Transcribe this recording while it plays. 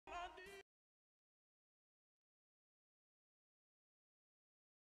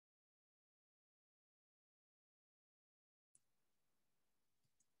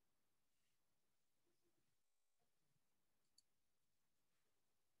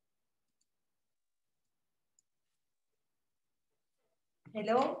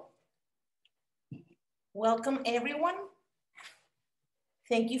Hello. Welcome, everyone.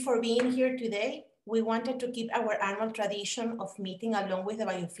 Thank you for being here today. We wanted to keep our annual tradition of meeting along with the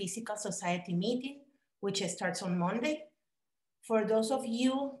Biophysical Society meeting, which starts on Monday. For those of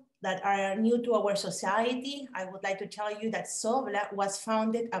you that are new to our society, I would like to tell you that SOBLA was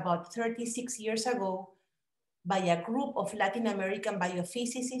founded about 36 years ago by a group of Latin American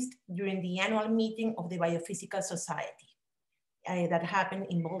biophysicists during the annual meeting of the Biophysical Society that happened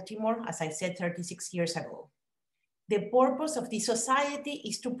in Baltimore, as I said, 36 years ago. The purpose of this society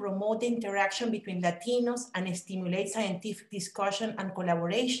is to promote the interaction between Latinos and stimulate scientific discussion and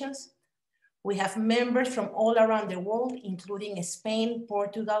collaborations. We have members from all around the world, including Spain,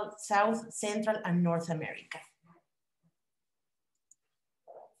 Portugal, South, Central, and North America.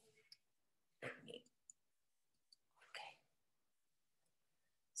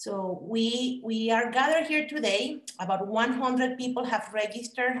 So we are gathered here today. About 100 people have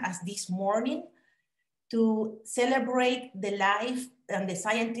registered as this morning to celebrate the life and the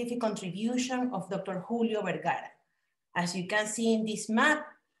scientific contribution of Dr. Julio Vergara. As you can see in this map,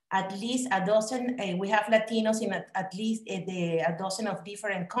 at least a dozen, we have Latinos in at least a dozen of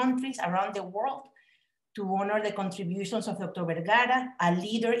different countries around the world to honor the contributions of Dr. Vergara, a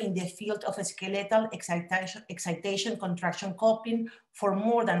leader in the field of skeletal excitation contraction coupling for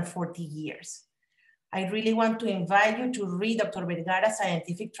more than 40 years. I really want to invite you to read Dr. Vergara's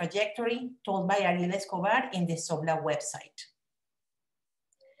scientific trajectory told by Ariel Escobar in the SOBLA website.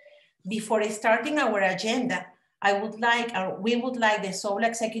 Before starting our agenda, we would like the SOBLA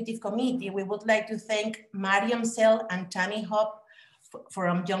Executive Committee, we would like to thank Mariam Sell and Tammy Hopp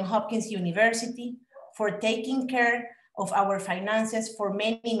from Johns Hopkins University for taking care of our finances for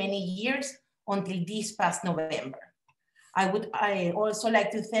many, many years until this past November. I also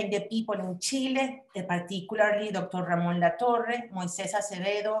like to thank the people in Chile, particularly Dr. Ramón Latorre, Moisés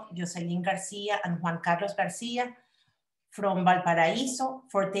Acevedo, Jocelyn Garcia, and Juan Carlos Garcia from Valparaíso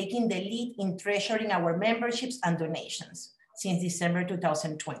for taking the lead in treasuring our memberships and donations since December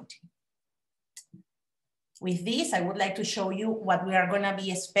 2020. With this, I would like to show you what we are going to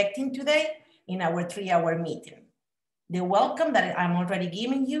be expecting today in our 3-hour meeting. The welcome that I'm already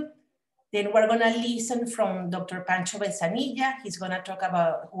giving you. Then we're gonna listen from Dr. Pancho Bezanilla. He's gonna talk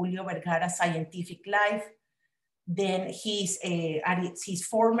about Julio Vergara's scientific life. Then his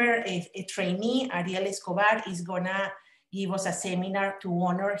former trainee, Ariel Escobar, is gonna give us a seminar to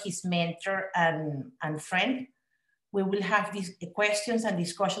honor his mentor and friend. We will have these questions and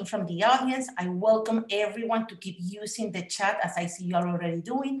discussions from the audience. I welcome everyone to keep using the chat as I see you are already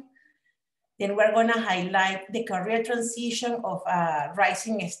doing. Then we're gonna highlight the career transition of a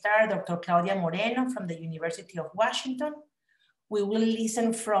rising star, Dr. Claudia Moreno from the University of Washington. We will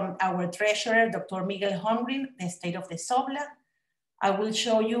listen from our treasurer, Dr. Miguel Holmgren, the state of the SOBLA. I will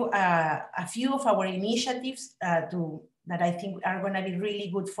show you a few of our initiatives that I think are gonna be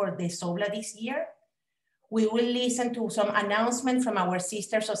really good for the SOBLA this year. We will listen to some announcement from our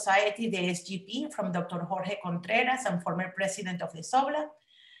sister society, the SGP, from Dr. Jorge Contreras and former president of the SOBLA.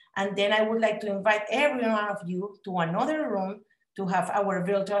 And then I would like to invite every one of you to another room to have our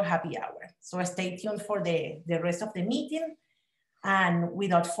virtual happy hour. So stay tuned for the rest of the meeting. And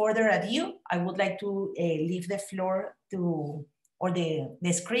without further ado, I would like to leave the floor to, or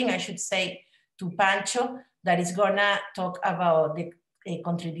the screen, I should say, to Pancho, that is gonna talk about the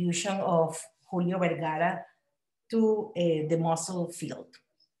contribution of Julio Vergara to the muscle field.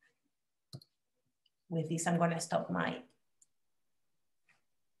 With this, I'm gonna stop my.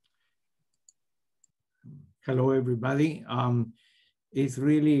 Hello, everybody. It's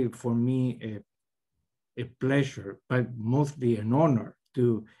really, for me, a pleasure, but mostly an honor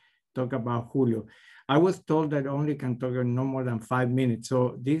to talk about Julio. I was told that I only can talk no more than 5 minutes.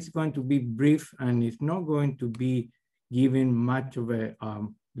 So this is going to be brief, and it's not going to be given much of a,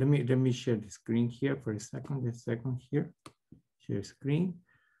 let me share the screen here for a second, here, share screen.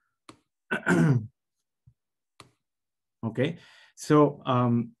 Okay, so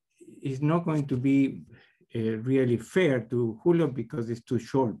it's not going to be really fair to Julio because it's too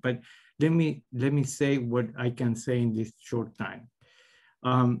short, but let me say what I can say in this short time.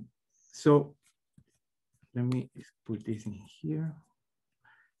 So let me put this in here.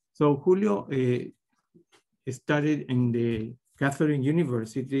 So Julio studied in the Catholic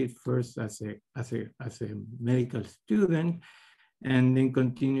University first as a medical student, and then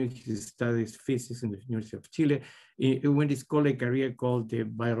continued his studies physics in the University of Chile. He went to school a career called the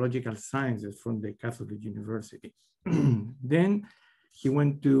Biological Sciences from the Catholic University. Then he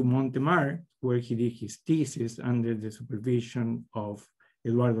went to Montemar, where he did his thesis under the supervision of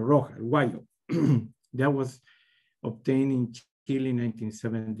Eduardo Rojas, Guayo. That was obtained in killed in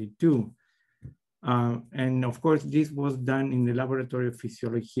 1972. And of course, this was done in the Laboratory of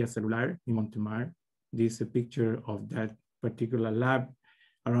Fisiología Celular in Montemar. This is a picture of that particular lab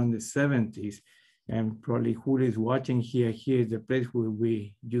around the 70s. And probably Julio is watching here. Here is the place where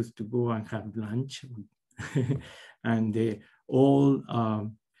we used to go and have lunch. And the old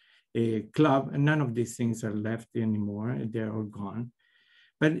club, and none of these things are left anymore. They're all gone.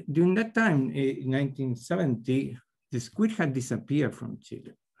 But during that time, in 1970, the squid had disappeared from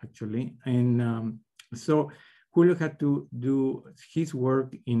Chile, actually. And so Julio had to do his work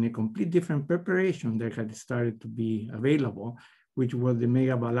in a complete different preparation that had started to be available, which was the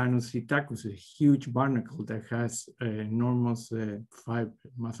Megabalanus psittacus, a huge barnacle that has enormous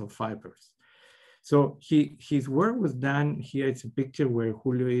muscle fibers. So his work was done. Here it's a picture where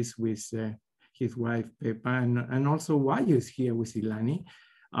Julio is with his wife, Pepa, and also Wayo is here with Ilani.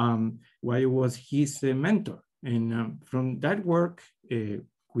 Wayo was his mentor. And from that work,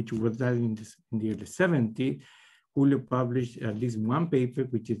 which was done in the early 70s, Julio published at least one paper,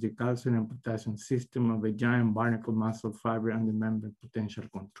 which is the calcium and potassium system of a giant barnacle muscle fiber and the membrane potential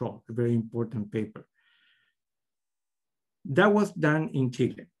control, a very important paper. That was done in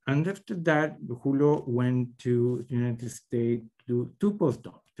Chile. And after that, Julio went to the United States to do 2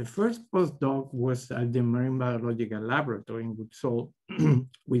 postdocs. The first postdoc was at the Marine Biological Laboratory in Woodsole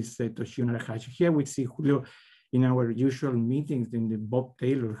with Toshio Narahashi. Here we see Julio in our usual meetings in the Bob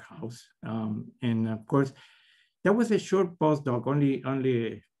Taylor house. And of course, that was a short postdoc,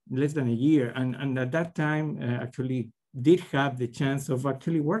 only less than a year. And at that time, actually did have the chance of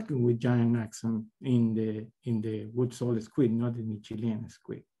actually working with giant axon in the Woodsole squid, not in the Chilean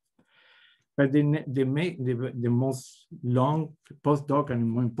squid. But the most long postdoc and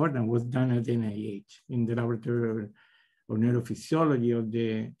more important was done at NIH in the Laboratory of Neurophysiology of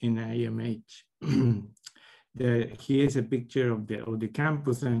the NIMH. Here is a picture of the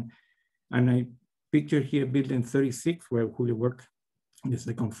campus, and I picture here building 36 where Julio worked in the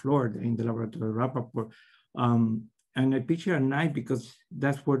 2nd floor in the laboratory of Rappaport. And I picture at night because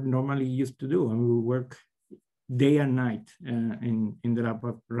that's what normally used to do. And we would work day and night in the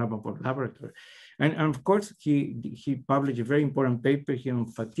Rappaport laboratory. And of course, he published a very important paper here on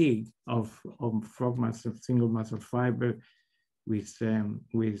fatigue of frog muscle, single muscle fiber with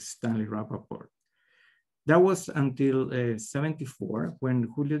Stanley Rappaport. That was until 74 when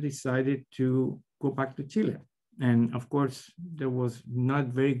Julio decided to go back to Chile. And of course, there was not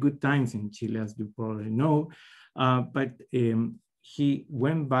very good times in Chile, as you probably know, but he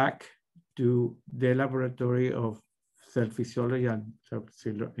went back to the Laboratory of Cell Physiology and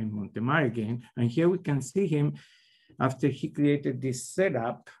in Montemar again. And here we can see him after he created this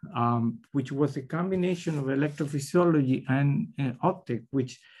setup, which was a combination of electrophysiology and optic,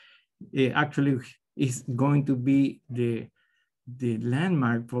 which actually is going to be the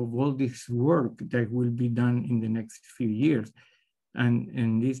landmark for all this work that will be done in the next few years.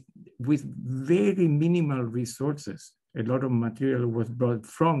 And this with very minimal resources. A lot of material was brought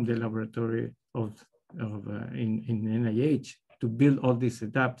from the laboratory in NIH to build all these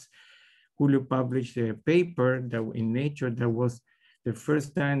setups. Julio published a paper that in Nature that was the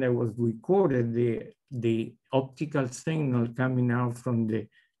first time that was recorded the optical signal coming out from the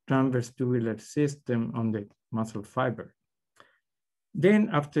transverse tubular system on the muscle fiber. Then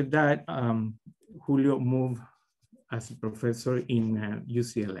after that, Julio moved as a professor in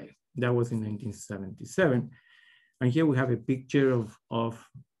UCLA. That was in 1977. And here we have a picture of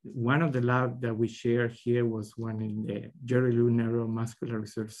one of the labs that we share here was one in the Jerry Lou Neuromuscular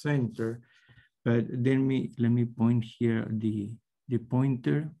Research Center. But then let me point here the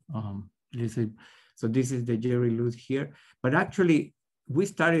pointer. So this is the Jerry Lou here. But actually, we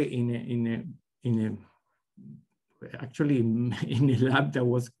started in a lab that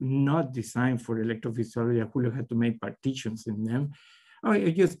was not designed for electrophysiology. Julio had to make partitions in them. Oh,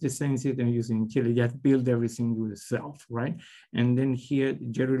 just the same system using in Chile, just build everything yourself, right? And then here,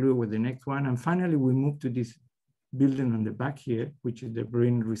 Jerry Lou with the next one. And finally, we moved to this building on the back here, which is the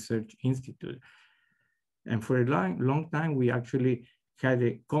Brain Research Institute. And for a long time, we actually had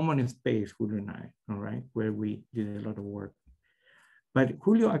a common space, Julio and I, all right, where we did a lot of work. But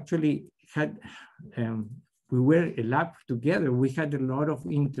Julio actually had, we were a lab together. We had a lot of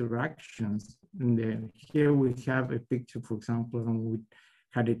interactions. And here we have a picture, for example, and we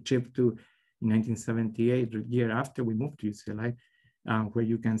had a trip to 1978, the year after we moved to UCLA, where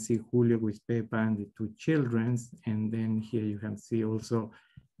you can see Julio with Pepa and the 2 children. And then here you can see also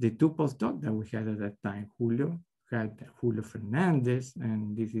the 2 postdocs that we had at that time. Julio had Julio Fernandez,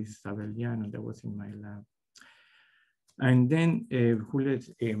 and this is Isabel Llano that was in my lab. And then Julio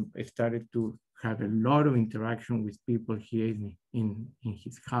started to have a lot of interaction with people here in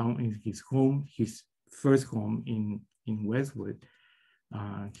his home, his first home in Westwood.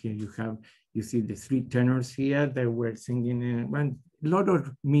 Here you see the three tenors here that were singing, a lot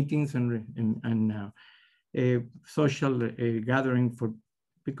of meetings and social gathering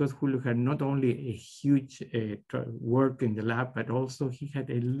because Julio had not only a huge work in the lab, but also he had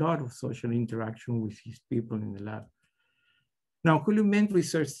a lot of social interaction with his people in the lab. Now, Julio's main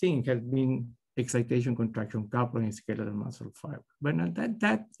research thing has been excitation, contraction, coupling, and skeletal muscle fiber. But now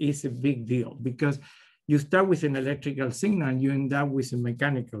that is a big deal because you start with an electrical signal, you end up with a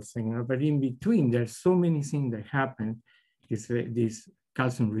mechanical signal, but in between, there's so many things that happen, this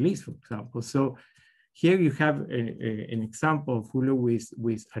calcium release, for example. So here you have an example of Julio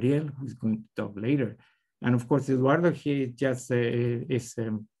with Ariel, who's going to talk later. And of course, Eduardo here just is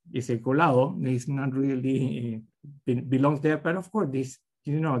a colado. It's not really belongs there, but of course,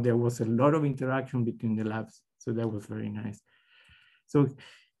 there was a lot of interaction between the labs. So that was very nice. So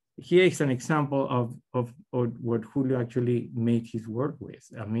here is an example of what Julio actually made his work with.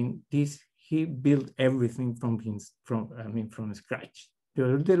 I mean, he built everything from scratch.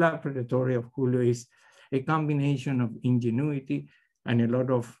 The laboratory of Julio is a combination of ingenuity and a lot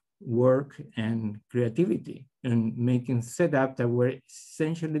of work and creativity and making setups that were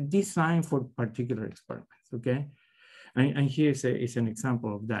essentially designed for particular experiments, okay? And here is an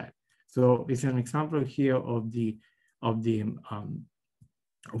example of that. So it's an example here of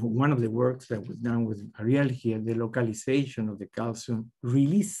one of the works that was done with Ariel here, the localization of the calcium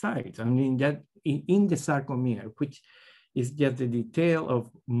release sites. I mean, that in the sarcomere, which is just the detail of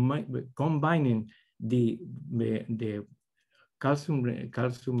combining the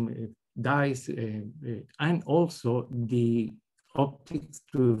calcium dyes and also the optics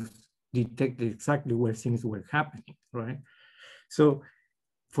to detect exactly where things were happening, right? So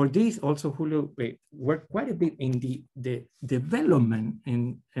for this also Julio worked quite a bit in the development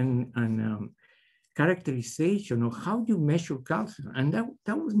and characterization of how you measure calcium. And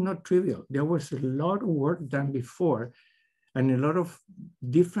that was not trivial. There was a lot of work done before and a lot of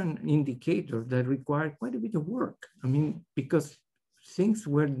different indicators that required quite a bit of work. I mean, because things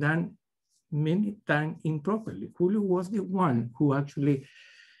were done many times improperly. Julio was the one who actually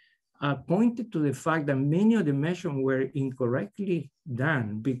pointed to the fact that many of the measurements were incorrectly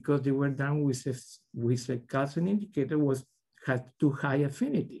done because they were done with a calcium indicator had too high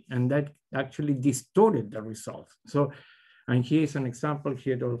affinity, and that actually distorted the results. So, and here's an example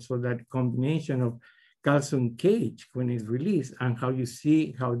here also, that combination of calcium cage when it's released and how you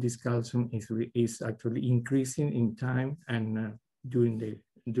see how this calcium is actually increasing in time and during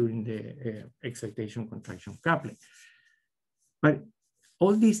the excitation contraction coupling. But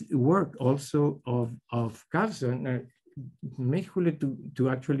all this work also of calcium made Julio to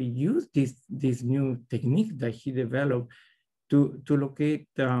actually use this new technique that he developed to locate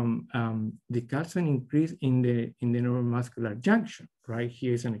the calcium increase in the neuromuscular junction, right?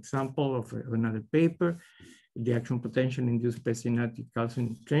 Here's an example of another paper, the action potential induced by synaptic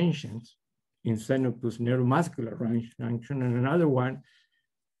calcium transients in synapse neuromuscular junction, and another one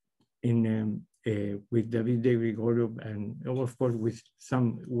with David De Gregorio, and of course with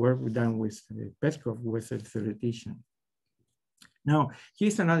some work done with Peskov, with a theoretician. Now,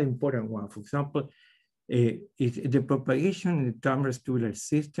 here's another important one. For example, it's the propagation in the thermovestibular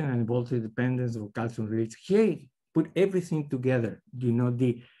system and voltage dependence of calcium release. Here, put everything together,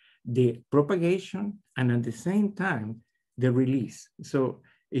 the propagation and at the same time, the release. So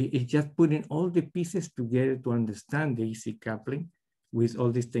it's just putting all the pieces together to understand the easy coupling with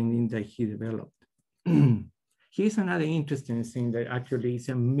all this technique that he developed. Here's another interesting thing that actually is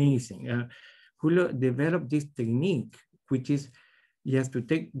amazing. Julio developed this technique, which is just to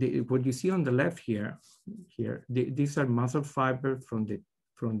take what you see on the left here. These are muscle fibers from the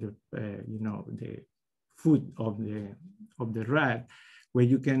the foot of the rat, where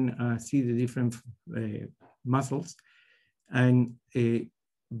you can see the different muscles, and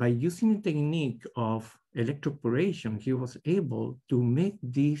by using the technique of electroporation, he was able to make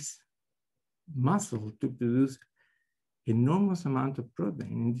this muscle to produce enormous amount of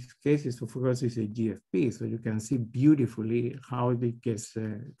protein. In this case, of course, it's a GFP, so you can see beautifully how it gets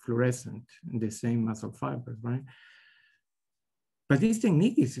fluorescent in the same muscle fibers, right? But this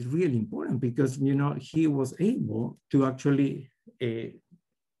technique is really important because, he was able to actually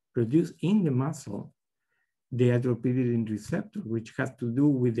produce in the muscle the atropidin receptor, which has to do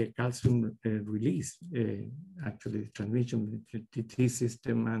with the calcium release, actually transmission between the T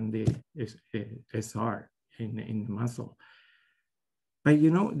system and the SR in the muscle. But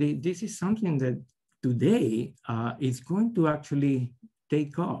this is something that today it's going to actually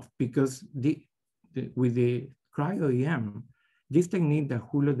take off because with the cryo-EM, this technique that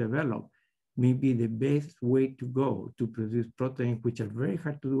Julio developed may be the best way to go to produce proteins, which are very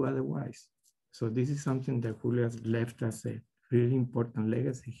hard to do otherwise. So this is something that Julio has left as a really important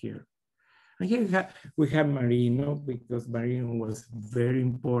legacy here. And here we have Marino, because Marino was very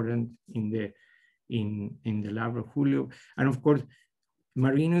important in the lab of Julio. And of course,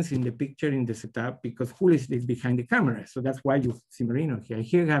 Marino is in the picture in the setup because Julio is behind the camera. So that's why you see Marino here.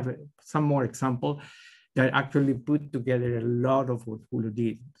 Here we have some more example that actually put together a lot of what Julio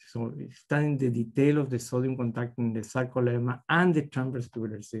did. So studying the detail of the sodium contact in the sarcolemma and the transverse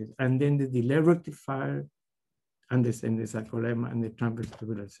tubular system, and then the delay rectifier and the sarcolemma and the transverse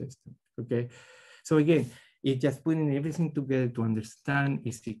tubular system, okay? So again, it's just putting everything together to understand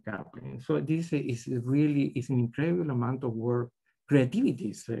EC coupling. So this is really an incredible amount of work. Creativity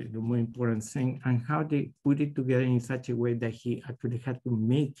is the more important thing, and how they put it together in such a way that he actually had to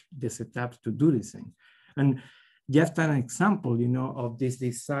make the setups to do this thing. And just an example, you know, of this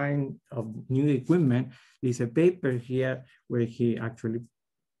design of new equipment, there's a paper here where he actually,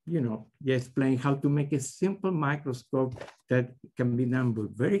 you know, explain how to make a simple microscope that can be done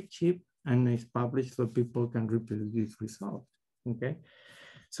with very cheap and is published so people can reproduce this result, okay?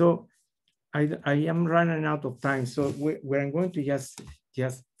 So I am running out of time. So what I'm going to just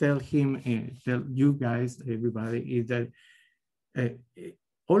tell him, tell you guys, everybody, is that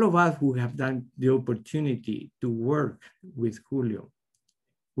all of us who have done the opportunity to work with Julio,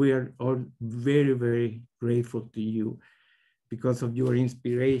 we are all very, very grateful to you because of your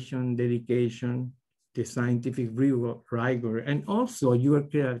inspiration, dedication, the scientific rigor, and also your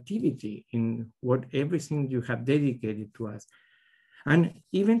creativity in everything you have dedicated to us. And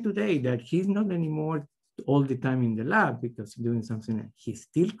even today, that he's not anymore all the time in the lab because doing something, he's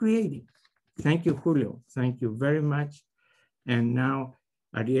still creating. Thank you, Julio. Thank you very much. And now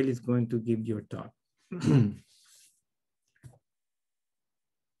Ariel is going to give your talk.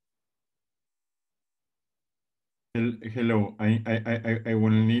 Hello, I will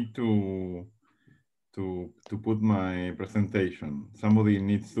need to put my presentation. Somebody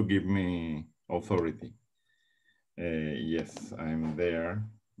needs to give me authority. Yes, I'm there.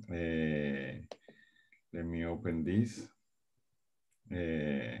 Let me open this.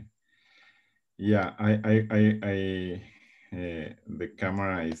 Yeah, the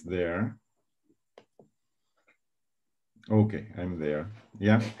camera is there. Okay, I'm there.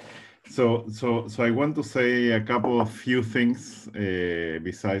 Yeah. So I want to say a couple of few things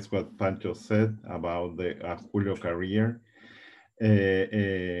besides what Pancho said about the Julio career.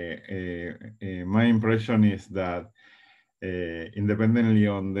 My impression is that independently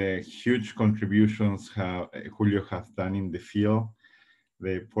on the huge contributions Julio has done in the field,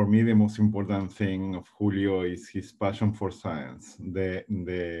 for me the most important thing of Julio is his passion for science.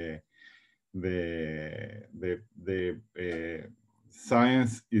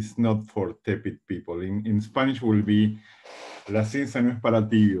 Science is not for tepid people. In Spanish will be la ciencia no es para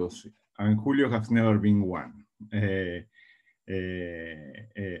tibios, and Julio has never been one.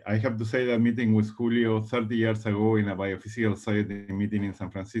 I have to say that meeting with Julio 30 years ago in a Biophysical Society meeting in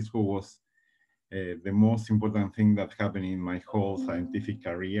San Francisco was the most important thing that happened in my whole scientific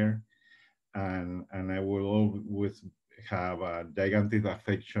career. And I will always have a gigantic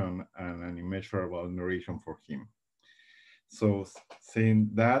affection and an immeasurable admiration for him. So saying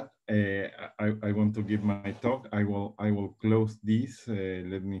that, I want to give my talk. I will close this.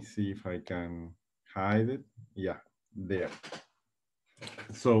 Let me see if I can hide it. Yeah, there.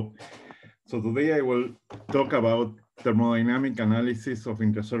 So today I will talk about thermodynamic analysis of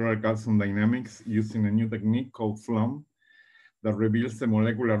intracellular calcium dynamics using a new technique called FLOM that reveals the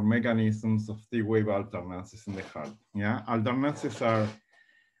molecular mechanisms of T-wave alternances in the heart. Yeah, alternances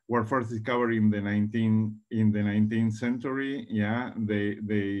were first discovered in the 19th century. Yeah,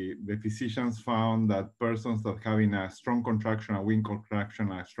 the physicians found that persons that having a strong contraction, a weak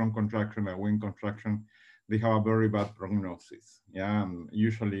contraction, a strong contraction, a weak contraction, they have a very bad prognosis. Yeah, and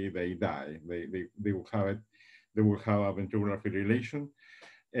usually they die. They will have a ventricular fibrillation.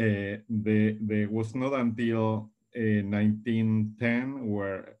 There was not until 1910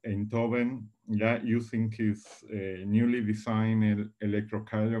 where Einthoven, using his newly designed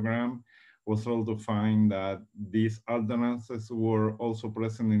electrocardiogram, was able to find that these alternances were also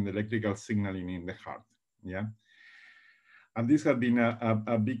present in the electrical signaling in the heart. Yeah. And this had been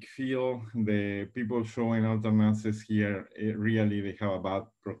a big field. The people showing alternances here, really, they have a bad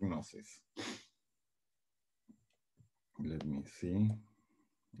prognosis. Let me see.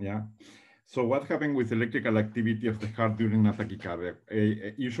 Yeah. So what happened with electrical activity of the heart during a tachycardia?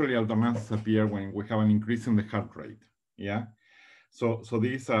 Usually alternances appear when we have an increase in the heart rate, yeah? So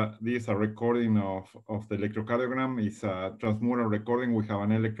this is a recording of the electrocardiogram. It's a transmural recording. We have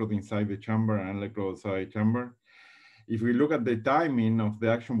an electrode inside the chamber and an electrode outside the chamber. If we look at the timing of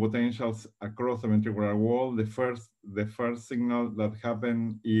the action potentials across the ventricular wall, the first signal that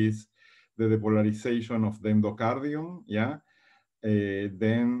happened is the depolarization of the endocardium, yeah?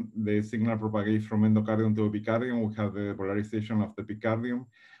 Then the signal propagates from endocardium to epicardium. We have the polarization of the epicardium,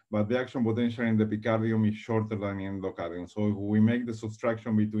 but the action potential in the epicardium is shorter than in endocardium. So if we make the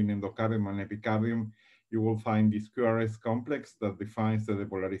subtraction between endocardium and epicardium, you will find this QRS complex that defines the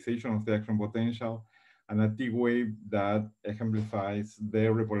depolarization of the action potential and a T wave that exemplifies the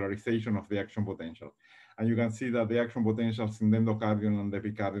repolarization of the action potential. And you can see that the action potentials in the endocardium and the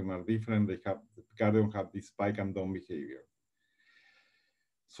epicardium are different. The epicardium have this spike and down behavior.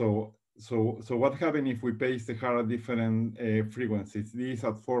 So what happens if we pace the heart at different frequencies? This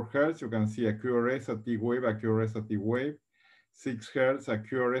at 4 Hertz, you can see a QRS, a T wave, a QRS, a T wave. 6 Hertz, a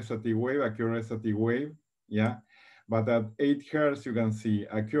QRS, a T wave, a QRS, a T wave, yeah? But at 8 Hertz, you can see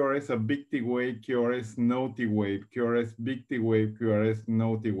a QRS, a big T wave, QRS, no T wave, QRS, big T wave, QRS,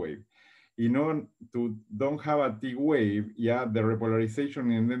 no T wave. In order to don't have a T wave, yeah, the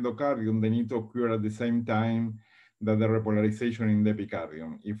repolarization in the endocardium, they need to occur at the same time that the repolarization in the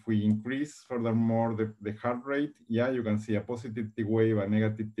epicardium. If we increase furthermore the heart rate, yeah, you can see a positive T wave, a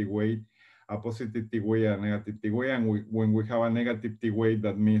negative T wave, a positive T wave, a negative T wave, and when we have a negative T wave,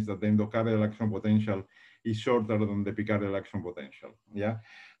 that means that the endocardial action potential is shorter than the epicardial action potential, yeah?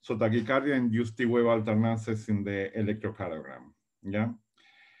 So tachycardia induced T wave alternances in the electrocardiogram, yeah?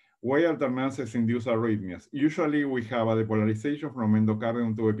 Why alternances induce arrhythmias? Usually we have a depolarization from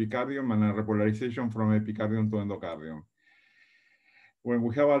endocardium to epicardium and a repolarization from epicardium to endocardium. When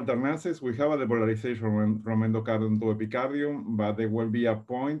we have alternances, we have a depolarization from endocardium to epicardium, but there will be a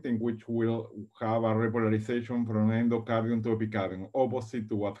point in which we'll have a repolarization from endocardium to epicardium, opposite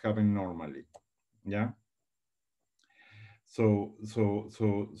to what happens normally, yeah? So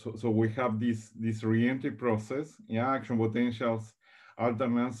we have this re-entry process, yeah, action potentials,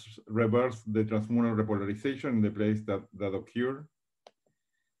 alternance reverse the transmural repolarization in the place that occur.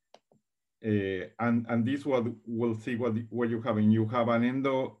 And this what we'll see what you have. You have an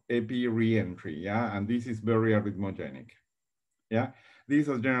endo-epi re-entry, yeah, and this is very arrhythmogenic, yeah. This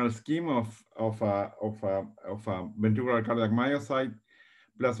is a general scheme of a ventricular cardiac myocyte,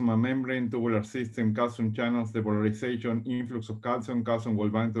 plasma membrane, tubular system, calcium channels, depolarization, influx of calcium will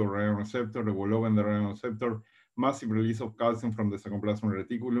bind to the radion receptor, it will open the radion receptor, massive release of calcium from the sarcoplasmic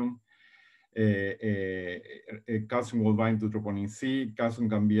reticulum. Calcium will bind to troponin C. Calcium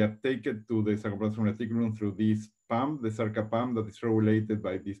can be uptaken to the sarcoplasmic reticulum through this pump, the SARCA pump, that is regulated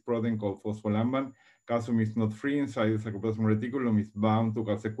by this protein called phospholamban. Calcium is not free inside the sarcoplasmic reticulum, it's bound to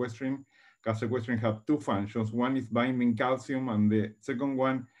calsequestrin. Calsequestrin have two functions. One is binding calcium, and the second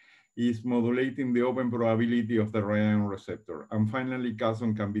one is modulating the open probability of the radion receptor. And finally,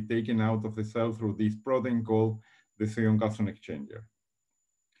 calcium can be taken out of the cell through this protein called the sodium-calcium exchanger.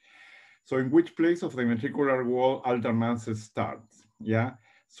 So in which place of the ventricular wall alternances start? Yeah.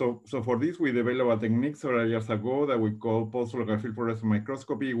 So for this, we developed a technique several years ago that we call pulse-localized fluorescence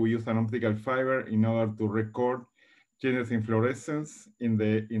microscopy. We use an optical fiber in order to record changes in fluorescence in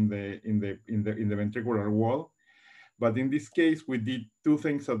the ventricular wall. But in this case, we did two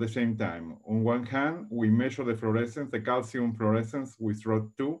things at the same time. On one hand, we measure the fluorescence, the calcium fluorescence with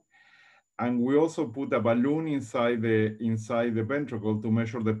rod 2. And we also put a balloon inside the ventricle to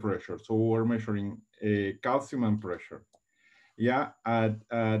measure the pressure. So we're measuring calcium and pressure. Yeah, at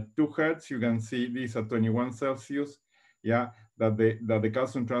 2 Hertz, you can see this at 21 Celsius. Yeah, that the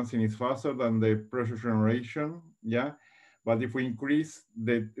calcium transient is faster than the pressure generation. Yeah, but if we increase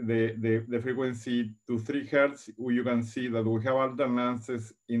the frequency to 3 Hertz, you can see that we have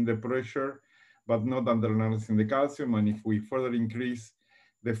alternances in the pressure, but not alternances in the calcium. And if we further increase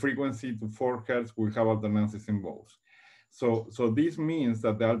the frequency to 4 Hertz, we have alternances in both. So this means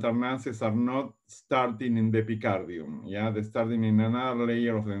that the alternances are not starting in the epicardium, yeah, they're starting in another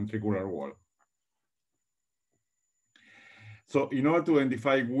layer of the ventricular wall. So in order to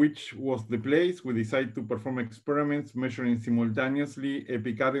identify which was the place, we decided to perform experiments measuring simultaneously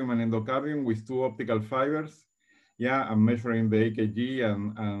epicardium and endocardium with 2 optical fibers, yeah, and measuring the AKG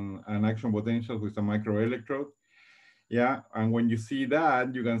and action potentials with a microelectrode. Yeah, and when you see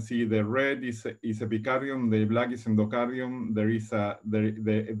that, you can see the red is epicardium, the black is endocardium. There is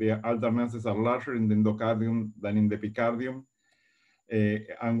the alternances are larger in the endocardium than in the epicardium.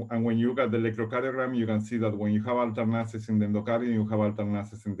 And when you look at the electrocardiogram, you can see that when you have alternances in the endocardium, you have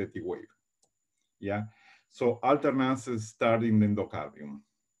alternances in the T wave. yeah? So alternances start in the endocardium.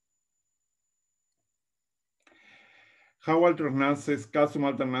 How alternances, calcium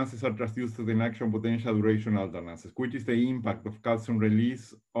alternances are transduced to the action potential duration alternances, which is the impact of calcium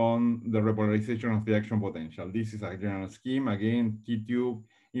release on the repolarization of the action potential. This is a general scheme, again, T-tube,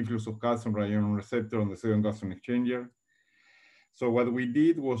 influx of calcium radioion receptor on the sodium calcium exchanger. So what we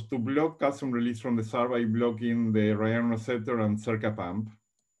did was to block calcium release from the SAR by blocking the radioion receptor and CERCA pump,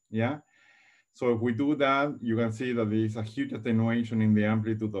 yeah? So if we do that, you can see that there is a huge attenuation in the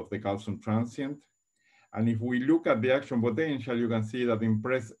amplitude of the calcium transient. And if we look at the action potential, you can see that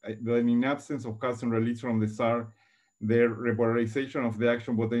in absence of calcium release from the SAR, the repolarization of the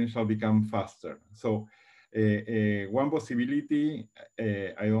action potential becomes faster. So one possibility,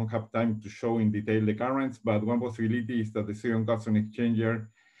 I don't have time to show in detail the currents, but one possibility is that the sodium calcium exchanger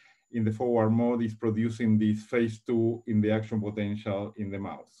in the forward mode is producing this phase 2 in the action potential in the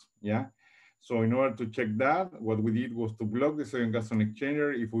mouse, yeah? So in order to check that, what we did was to block the sodium calcium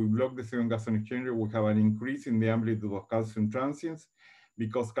exchanger. If we block the sodium calcium exchanger, we have an increase in the amplitude of calcium transients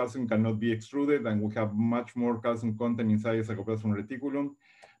because calcium cannot be extruded and we have much more calcium content inside the sarcoplasmic reticulum.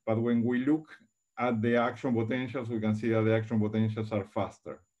 But when we look at the action potentials, we can see that the action potentials are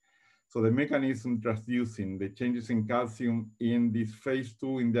faster. So the mechanism transducing the changes in calcium in this phase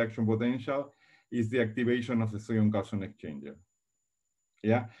 2 in the action potential is the activation of the sodium calcium exchanger.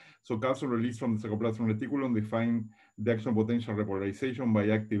 Yeah, so calcium release from the sarcoplasmic reticulum define the action potential repolarization by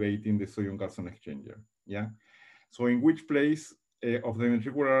activating the sodium calcium exchanger. Yeah, so in which place of the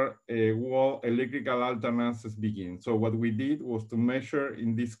ventricular wall electrical alternances begin? So what we did was to measure,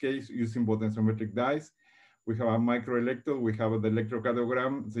 in this case, using potentiometric dyes. We have a microelectrode, we have the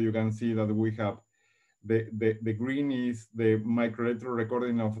electrocardiogram, so you can see that we have the green is the microelectrode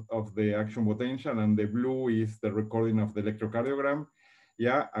recording of the action potential, and the blue is the recording of the electrocardiogram.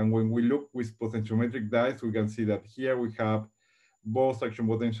 Yeah, and when we look with potentiometric dyes, we can see that here we have both action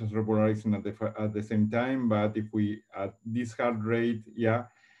potentials repolarizing at the same time, but if we, at this heart rate, yeah,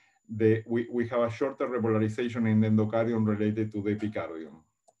 we have a shorter repolarization in the endocardium related to the epicardium.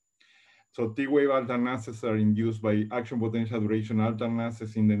 So T-wave alternances are induced by action potential duration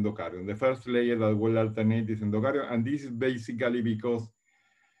alternances in the endocardium. The first layer that will alternate is endocardium, and this is basically because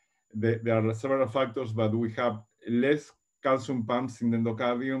there are several factors, but we have less calcium pumps in the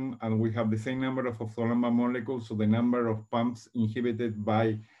endocardium, and we have the same number of phospholamban molecules, so the number of pumps inhibited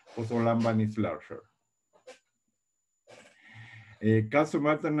by phospholamban is larger. Calcium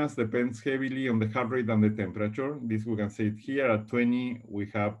alternance depends heavily on the heart rate and the temperature. This we can see it here at 20,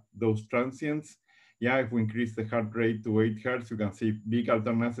 we have those transients. Yeah, if we increase the heart rate to 8 Hertz, you can see big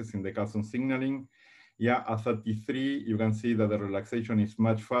alternances in the calcium signaling. Yeah, at 33, you can see that the relaxation is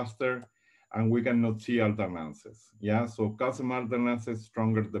much faster and we cannot see alternances. Yeah, so calcium alternances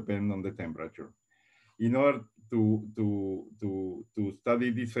stronger depend on the temperature. In order to study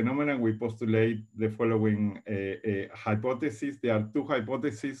this phenomenon, we postulate the following hypothesis. There are two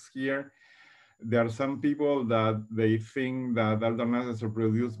hypotheses here. There are some people that they think that alternances are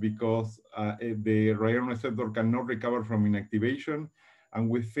produced because the radioion receptor cannot recover from inactivation. And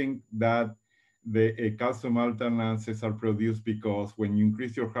we think that the calcium alternances are produced because when you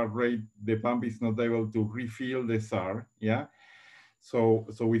increase your heart rate, the pump is not able to refill the SAR, yeah? So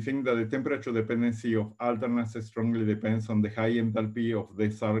we think that the temperature dependency of alternances strongly depends on the high enthalpy of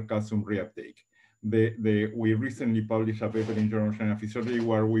the SAR calcium reuptake. We recently published a paper in Journal of General Physiology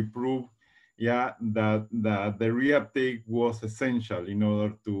where we proved, yeah, that the reuptake was essential in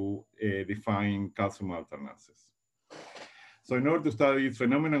order to define calcium alternances. So in order to study this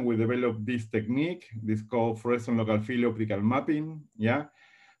phenomenon, we developed this technique. This is called fluorescent local field optical mapping, yeah?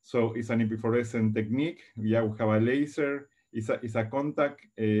 So it's an epifluorescent technique. Yeah, we have a laser. It's a contact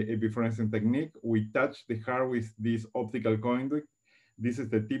epifluorescent technique. We touch the heart with this optical conduit. This is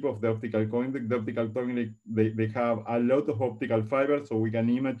the tip of the optical conduit. The optical conduit, they have a lot of optical fibers, so we can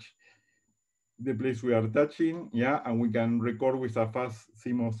image the place we are touching, yeah, and we can record with a fast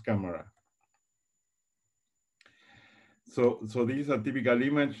CMOS camera. So this is a typical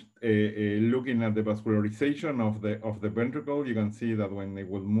image looking at the vascularization of the ventricle. You can see that when they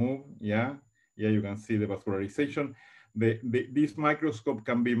will move, yeah, you can see the vascularization. This microscope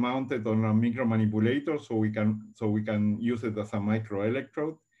can be mounted on a micro manipulator, so we can use it as a micro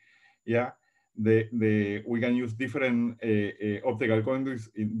electrode. Yeah, we can use different optical conduits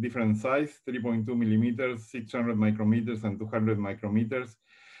in different size, 3.2 millimeters, 600 micrometers, and 200 micrometers.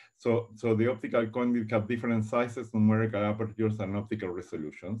 So the optical conduit have different sizes, numerical apertures, and optical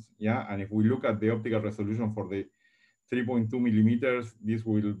resolutions. Yeah, and if we look at the optical resolution for the 3.2 millimeters, this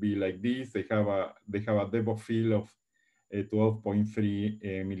will be like this. They have a depth of field of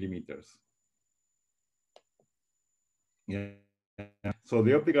 12.3 millimeters. Yeah. So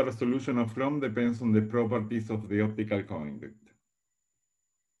the optical resolution of film depends on the properties of the optical conduct.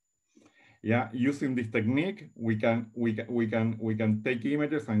 Yeah, using this technique, we can take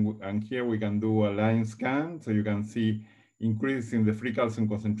images, and here we can do a line scan, so you can see increase in the free calcium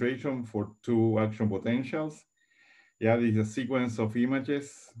concentration for 2 action potentials. Yeah, this is a sequence of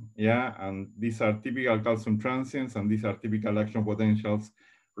images. Yeah, and these are typical calcium transients, and these are typical action potentials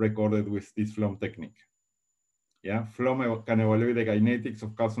recorded with this FLOM technique. Yeah, FLOM can evaluate the kinetics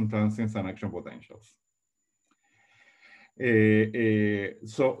of calcium transients and action potentials. But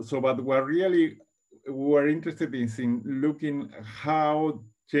we're interested in looking how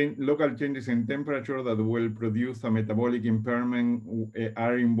local changes in temperature that will produce a metabolic impairment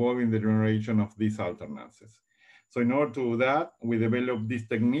are involved in the generation of these alternances. So in order to do that, we developed this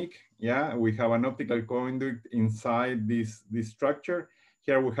technique. Yeah, we have an optical conduit inside this structure.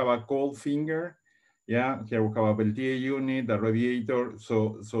 Here we have a cold finger. Yeah, here we have a Peltier unit, a radiator.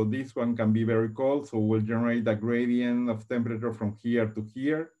 So this one can be very cold. So we'll generate a gradient of temperature from here to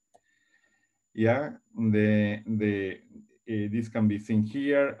here. Yeah, this can be seen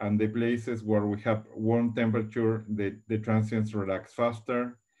here, and the places where we have warm temperature, the transients relax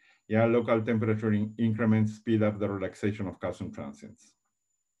faster. Yeah, local temperature increments speed up the relaxation of calcium transients.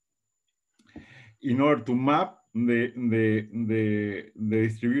 In order to map the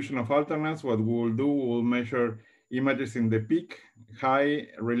distribution of alternance, what we will do, we'll measure images in the peak, high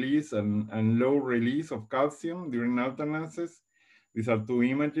release and low release of calcium during alternances. These are 2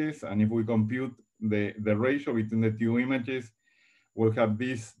 images, and if we compute the ratio between the 2 images, we'll have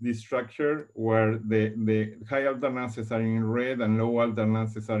this structure where the high alternances are in red and low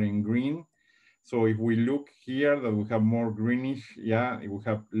alternances are in green. So if we look here, that we have more greenish, yeah, we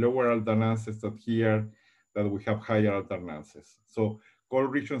have lower alternances that here, that we have higher alternances. So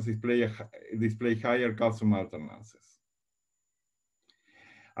cold regions display higher calcium alternances.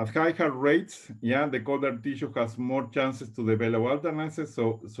 At higher rates, yeah, the colder tissue has more chances to develop alternances.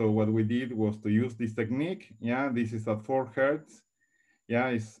 So what we did was to use this technique. Yeah, this is at 4 Hertz. Yeah,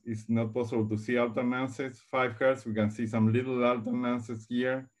 it's not possible to see alternances. 5 Hertz, we can see some little alternances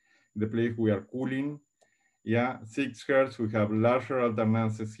here, the place we are cooling. Yeah, 6 Hertz, we have larger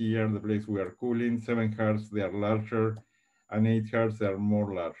alternances here, the place we are cooling. 7 Hertz, they are larger, and 8 Hertz, they are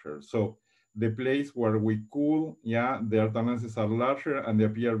more larger. So the place where we cool, yeah, the alternances are larger, and they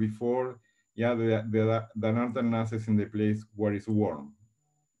appear before, yeah, the alternances in the place where it's warm.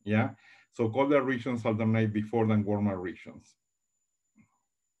 Yeah, so colder regions alternate before than warmer regions.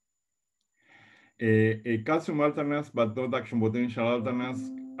 Calcium alternance, but not action potential alternance,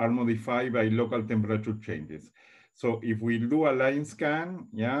 are modified by local temperature changes. So if we do a line scan,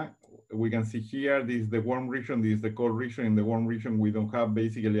 yeah, we can see here, this is the warm region, this is the cold region. In the warm region, we don't have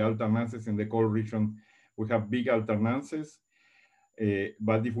basically alternances. In the cold region, we have big alternances.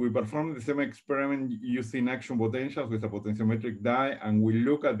 But if we perform the same experiment using action potentials with a potentiometric dye, and we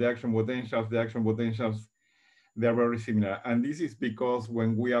look at the action potentials, they are very similar. And this is because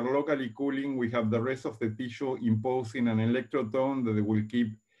when we are locally cooling, we have the rest of the tissue imposing an electrotone that will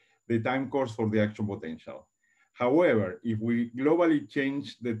keep the time course for the action potential. However, if we globally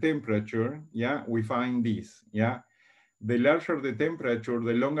change the temperature, yeah, we find this, yeah. The larger the temperature,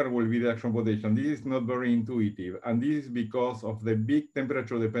 the longer will be the action potential. This is not very intuitive. And this is because of the big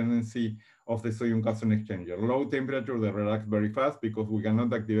temperature dependency of the sodium calcium exchanger. Low temperature, they relax very fast because we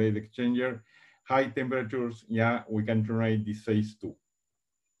cannot activate the exchanger. High temperatures, yeah, we can generate this phase 2.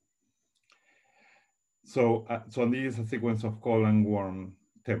 So this is a sequence of cold and warm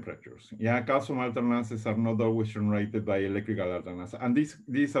temperatures. Yeah, calcium alternances are not always generated by electrical alternance. And this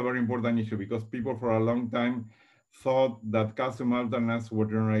is a very important issue because people for a long time thought that calcium alternances were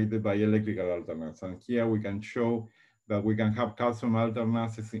generated by electrical alternance. And here we can show that we can have calcium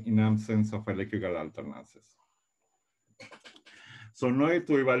alternances in absence of electrical alternances. So in order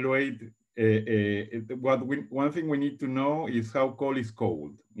to evaluate, one thing we need to know is how cold is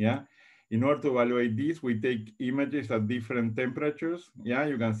cold, yeah? In order to evaluate this, we take images at different temperatures. Yeah,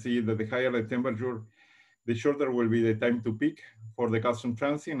 you can see that the higher the temperature, the shorter will be the time to peak for the calcium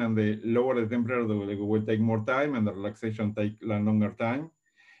transient, and the lower the temperature, will take more time, and the relaxation take a longer time.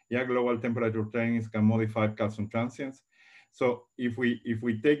 Yeah, global temperature changes can modify calcium transients. So if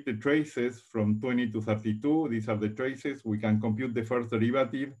we take the traces from 20 to 32, these are the traces, we can compute the first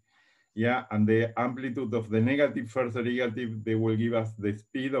derivative. Yeah, and the amplitude of the negative first derivative, they will give us the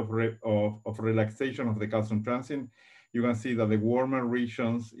speed of relaxation of the calcium transient. You can see that the warmer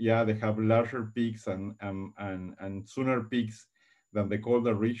regions, yeah, they have larger peaks and sooner peaks than the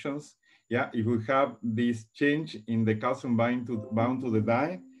colder regions. Yeah, if we have this change in the calcium bound to the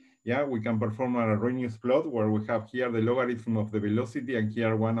dye, Yeah, we can perform an Arrhenius plot where we have here the logarithm of the velocity and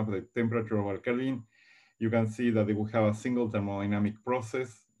here one of the temperature over Kelvin. You can see that we have a single thermodynamic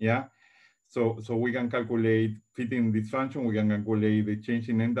process. Yeah, so we can calculate, fitting this function, we can calculate the change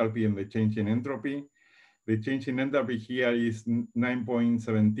in enthalpy and the change in entropy. The change in enthalpy here is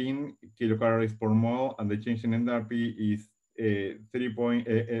 9.17 kilocalories per mole, and the change in enthalpy is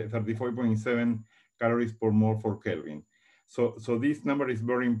 34.7 calories per mole for Kelvin. So this number is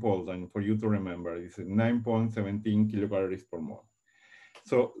very important for you to remember. It's 9.17 kilocalories per mole.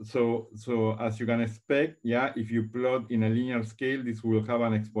 So as you can expect, yeah, if you plot in a linear scale, this will have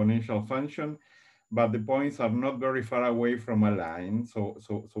an exponential function, but the points are not very far away from a line. So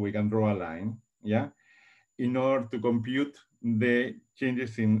we can draw a line, yeah, in order to compute the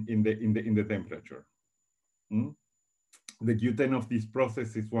changes in the temperature. The Q10 of this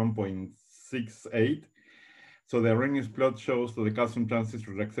process is 1.68. So the Arrhenius plot shows that the calcium transit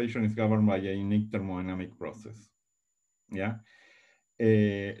relaxation is governed by a unique thermodynamic process. Yeah.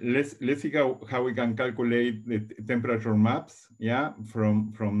 Let's see how we can calculate the temperature maps. Yeah,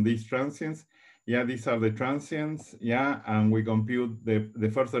 from these transients. Yeah, these are the transients. Yeah, and we compute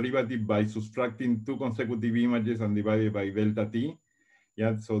the first derivative by subtracting 2 consecutive images and divided by delta t.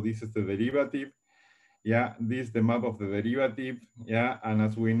 Yeah, so this is the derivative. Yeah, this is the map of the derivative. Yeah, and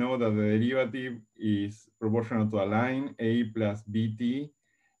as we know that the derivative is proportional to a line, A plus BT.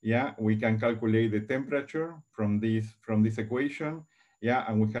 Yeah, we can calculate the temperature from this equation. Yeah,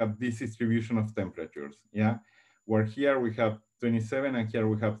 and we have this distribution of temperatures. Yeah, where here we have 27 and here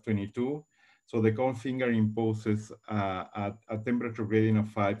we have 22. So the cone finger imposes a temperature gradient of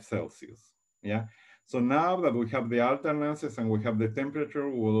 5 Celsius. Yeah. So now that we have the alternances and we have the temperature,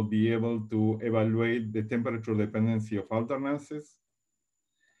 we will be able to evaluate the temperature dependency of alternances.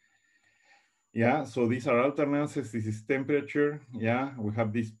 Yeah, so these are alternances, this is temperature. Yeah, we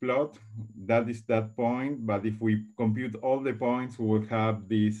have this plot, that is that point, but if we compute all the points, we will have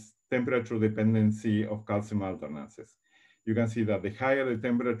this temperature dependency of calcium alternances. You can see that the higher the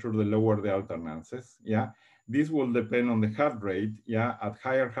temperature, the lower the alternances. Yeah. This will depend on the heart rate. Yeah, at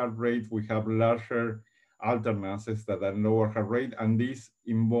higher heart rate, we have larger alternances that are lower heart rate, and this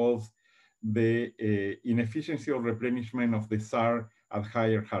involves the inefficiency of replenishment of the SAR at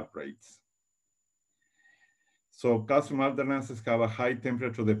higher heart rates. So calcium alternances have a high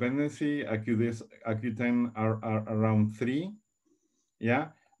temperature dependency. Q10 are around 3. Yeah,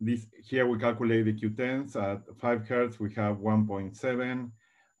 here we calculate the Q10s. At 5 hertz, we have 1.7.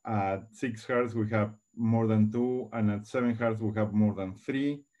 At 6 hertz, we have more than 2, and at 7 hertz we have more than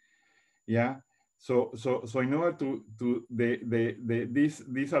 3. Yeah. So in order to these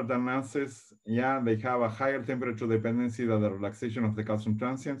alternances, yeah, they have a higher temperature dependency than the relaxation of the calcium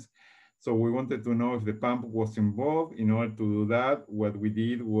transients. So we wanted to know if the pump was involved. In order to do that, what we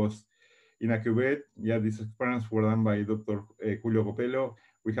did was in a cuvette, yeah, these experiments were done by Dr. Julio Copello.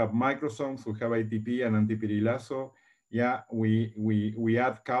 We have microsomes, we have ATP and antipirilazo. Yeah, we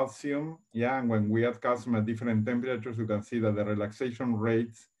add calcium, yeah, and when we add calcium at different temperatures, you can see that the relaxation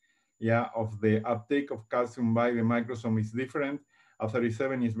rates, yeah, of the uptake of calcium by the microsome is different. At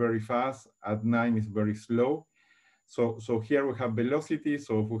 37 is very fast, at 9 is very slow. So here we have velocities.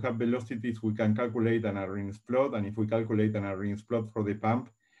 So if we have velocities, we can calculate an Arrhenius plot, and if we calculate an Arrhenius plot for the pump,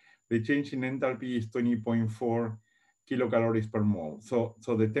 the change in enthalpy is 20.4 kilocalories per mole. So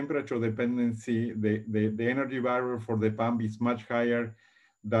the temperature dependency, the energy barrier for the pump is much higher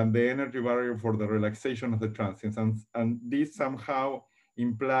than the energy barrier for the relaxation of the transients. And this somehow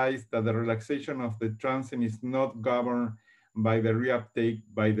implies that the relaxation of the transient is not governed by the reuptake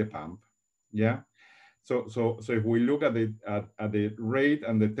by the pump. Yeah. So if we look at the rate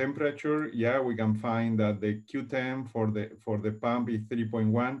and the temperature, yeah, we can find that the Q10 for the pump is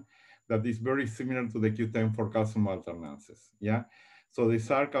 3.1. That is very similar to the Q10 for calcium alternances. Yeah. So the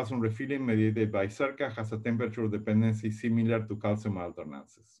SAR calcium refilling mediated by CERCA has a temperature dependency similar to calcium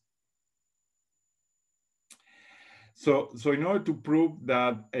alternances. So in order to prove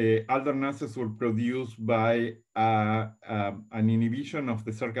that alternances were produced by an inhibition of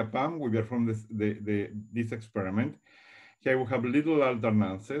the CERCA pump, we performed this experiment. Here we have little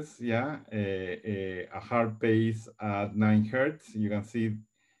alternances, yeah, a heart pace at 9 hertz. You can see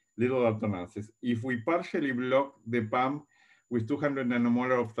little alternances. If we partially block the pump with 200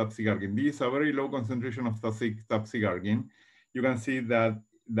 nanomolar of tapsigargin, this is a very low concentration of tapsigargin. You can see that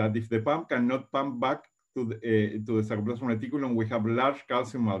if the pump cannot pump back to the sarcoplasmic reticulum, we have large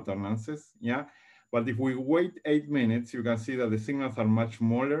calcium alternances, yeah? But if we wait 8 minutes, you can see that the signals are much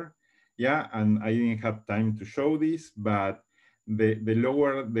smaller, yeah? And I didn't have time to show this, but the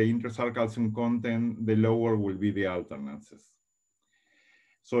lower the intrasar calcium content, the lower will be the alternances.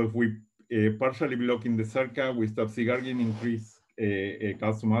 So if we partially block in the circa with tapsigargin, increase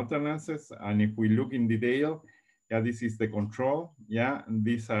calcium alternances. And if we look in detail, yeah, this is the control. Yeah, and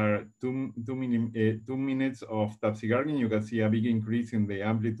these are 2 minutes of tapsigargin. You can see a big increase in the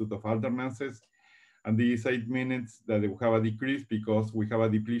amplitude of alternances. And these 8 minutes that we have a decrease because we have a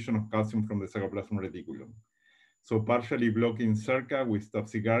depletion of calcium from the sarcoplasmic reticulum. So partially blocking circa with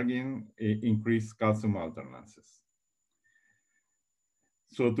tapsigargin increased calcium alternances.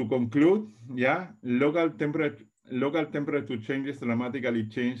 So to conclude, yeah, local temperature changes dramatically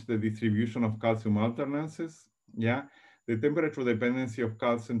change the distribution of calcium alternances. Yeah, the temperature dependency of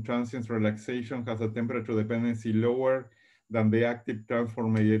calcium transients relaxation has a temperature dependency lower than the active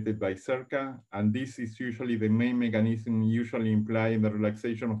transform mediated by circa, and this is usually the main mechanism usually implying the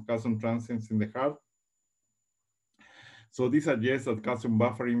relaxation of calcium transients in the heart. So this suggests that calcium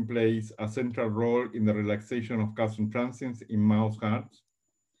buffering plays a central role in the relaxation of calcium transients in mouse hearts.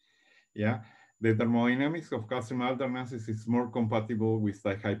 Yeah, the thermodynamics of calcium alternances is more compatible with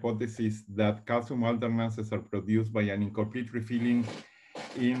the hypothesis that calcium alternances are produced by an incomplete refilling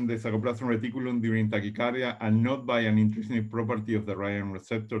in the sarcoplasmic reticulum during tachycardia and not by an intrinsic property of the Ryan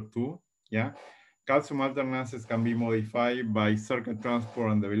receptor 2. Yeah, calcium alternances can be modified by circuit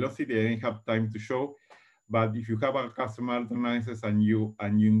transport and the velocity. I didn't have time to show, but if you have a calcium alternances and you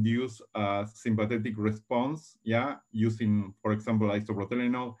induce a sympathetic response, yeah, using, for example,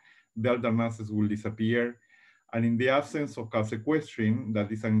 isoproterenol, the alternances will disappear. And in the absence of calsequestrin,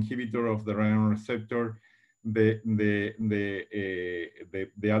 that is an inhibitor of the Ryan receptor, the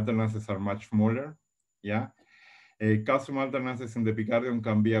alternances are much smaller. Yeah, calcium alternances in the epicardium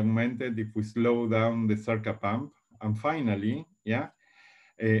can be augmented if we slow down the circa pump. And finally, yeah,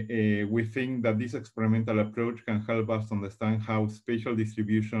 we think that this experimental approach can help us understand how spatial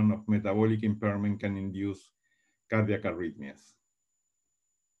distribution of metabolic impairment can induce cardiac arrhythmias.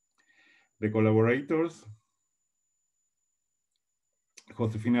 The collaborators,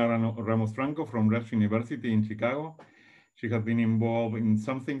 Josefina Ramos Franco from Rush University in Chicago. She has been involved in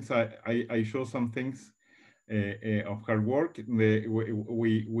some things. I show some things of her work.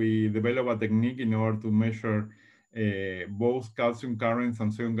 We develop a technique in order to measure both calcium currents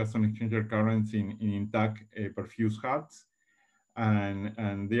and sodium calcium exchanger currents in intact perfused hearts.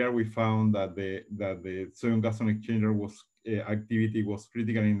 And there we found that the sodium calcium exchanger activity was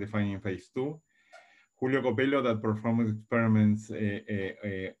critically defined in phase 2. Julio Copello that performed experiments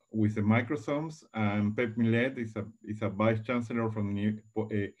with the microsomes, and Pep Millet is a vice chancellor from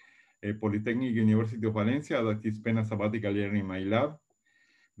the Polytechnic University of Valencia that he spent a sabbatical year in my lab.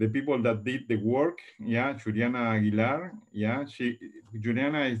 The people that did the work, yeah, Juliana Aguilar, yeah,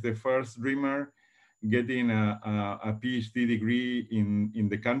 Juliana is the first dreamer getting a PhD degree in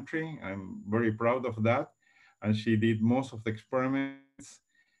the country. I'm very proud of that. And she did most of the experiments.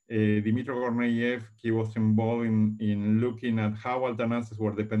 Dmitry Gorneyev, he was involved in looking at how alternances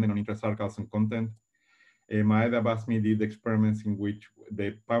were dependent on intrasar calcium content. Maeda Basmi did experiments in which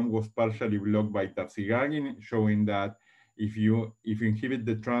the pump was partially blocked by tapsigargin, showing that if you inhibit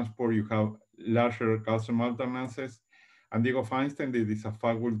the transport, you have larger calcium alternances. And Diego Feinstein did this a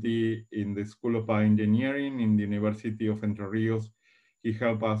faculty in the School of Bioengineering in the University of Entre Rios. He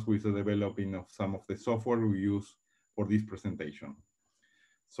helped us with the developing of some of the software we use for this presentation.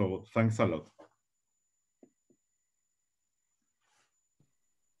 So thanks a lot.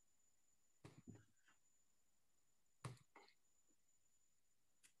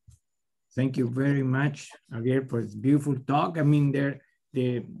 Thank you very much, Ariel, for this beautiful talk. I mean,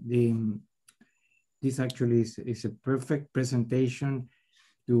 this actually is a perfect presentation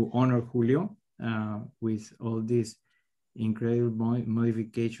to honor Julio with all this incredible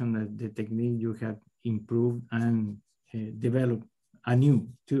modification that the technique you have improved and developed anew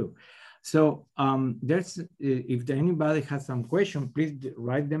too. So if anybody has some question, please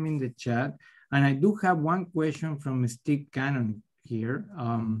write them in the chat. And I do have one question from Steve Cannon here.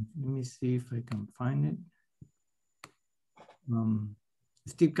 Let me see if I can find it.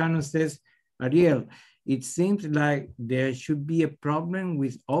 Steve Cannon says, Ariel, it seems like there should be a problem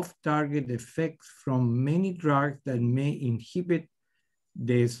with off-target effects from many drugs that may inhibit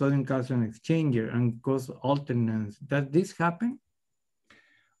the sodium calcium exchanger and cause alternance. Does this happen?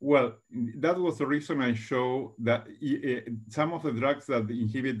 Well, that was the reason I show that some of the drugs that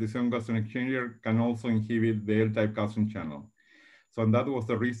inhibit the sodium calcium exchanger can also inhibit the L-type calcium channel. So that was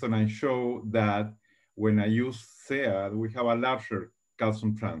the reason I show that when I use SEAD, we have a larger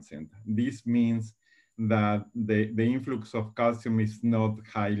calcium transient. This means that the influx of calcium is not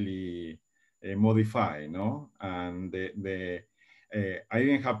highly modified, no? And I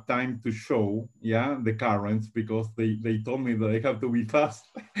didn't have time to show, yeah, the currents because they told me that I have to be fast.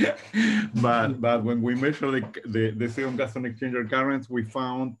 but when we measured the sodium calcium exchanger currents, we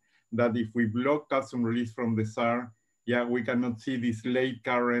found that if we block calcium release from the SAR, yeah, we cannot see this late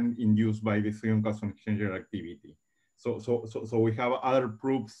current induced by the sodium calcium exchanger activity. So we have other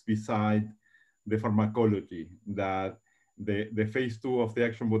proofs beside the pharmacology that the phase 2 of the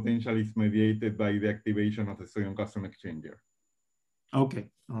action potential is mediated by the activation of the sodium calcium exchanger. Okay,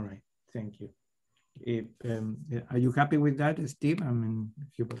 all right, thank you. Are you happy with that, Steve? I mean,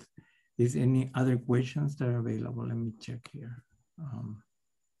 is any other questions that are available? Let me check here.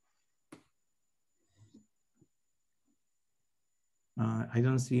 I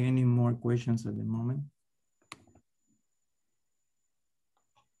don't see any more questions at the moment.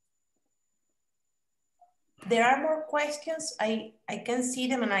 There are more questions. I can see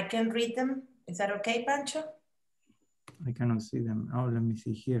them and I can read them. Is that okay, Pancho? I cannot see them. Oh, let me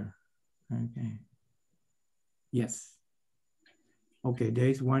see here. Okay. Yes. Okay, there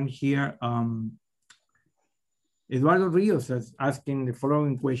is one here. Eduardo Rios is asking the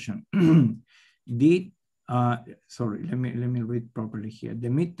following question. Sorry, let me read properly here. The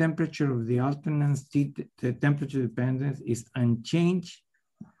mid temperature of the alternance, the temperature dependence is unchanged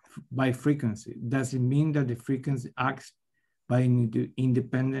by frequency. Does it mean that the frequency acts by an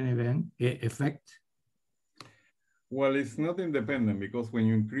independent effect? Well, it's not independent because when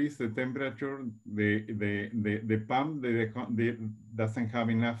you increase the temperature, the pump doesn't have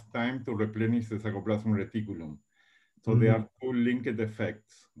enough time to replenish the sarcoplasmic reticulum. So there are two linked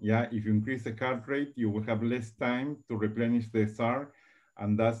effects. Yeah, if you increase the heart rate, you will have less time to replenish the SAR,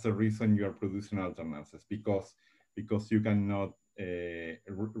 and that's the reason you are producing alternances because you cannot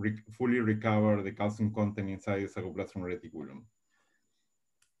fully recover the calcium content inside the sarcoplasmic reticulum.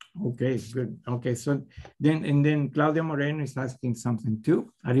 Okay, good. Okay, so then Claudia Moreno is asking something too.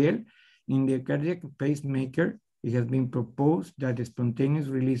 Ariel, in the cardiac pacemaker, it has been proposed that the spontaneous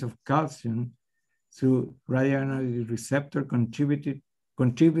release of calcium through radioanalytic receptor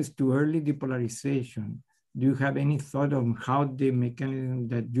contributes to early depolarization. Do you have any thought on how the mechanism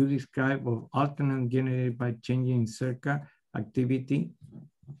that you describe of alternance generated by changing circa activity?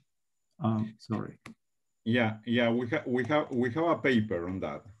 Sorry. Yeah, we have a paper on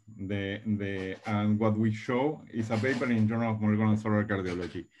that. And what we show is a paper in Journal of Molecular and Cellular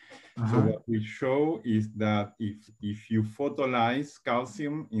Cardiology. So what we show is that if you photolyze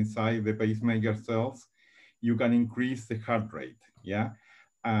calcium inside the pacemaker cells, you can increase the heart rate, yeah?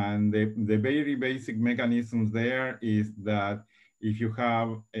 And the very basic mechanisms there is that if you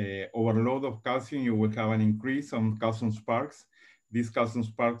have a overload of calcium, you will have an increase on calcium sparks. These calcium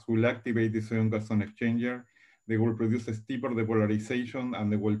sparks will activate the sodium calcium exchanger. They will produce a steeper depolarization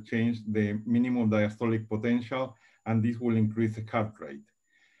and they will change the minimum diastolic potential, and this will increase the heart rate.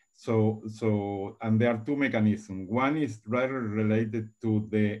 And there are two mechanisms. One is rather related to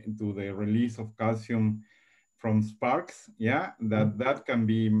the release of calcium from sparks, yeah, that can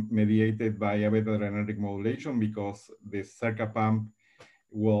be mediated by a beta-adrenergic modulation because the circa pump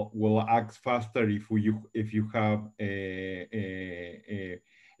will act faster if you have a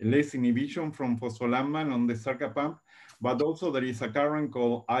less inhibition from phospholamban on the circa pump. But also there is a current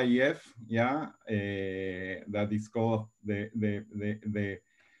called IF, yeah, that is called the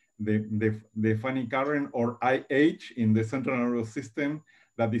funny current, or IH, in the central nervous system,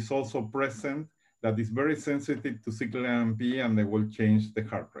 that is also present, that is very sensitive to cyclic AMP, and they will change the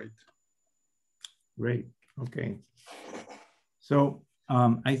heart rate. Great, okay. So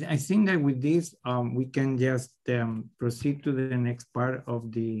I think that with this, we can just proceed to the next part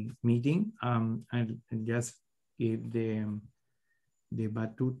of the meeting and just give the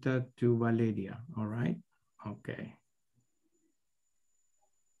batuta to Valeria, all right? Okay.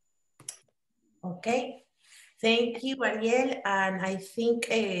 Okay, thank you, Ariel. And I think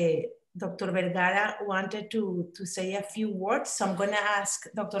Dr. Vergara wanted to say a few words. So I'm gonna ask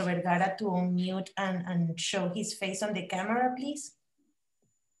Dr. Vergara to unmute and show his face on the camera, please.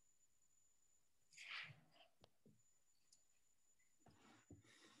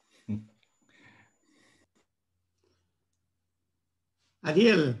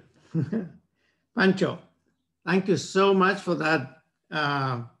 Ariel, Pancho, thank you so much for that.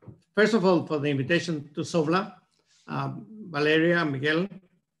 First of all, for the invitation to SOBLA. Valeria, Miguel,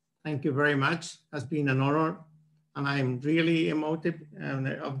 thank you very much. It has been an honor, and I'm really emotive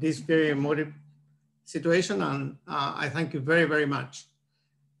of this very emotive situation, and I thank you very, very much.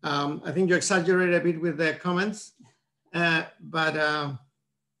 I think you exaggerate a bit with the comments, but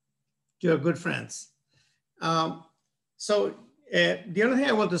you're good friends. So the other thing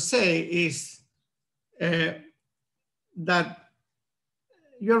I want to say is that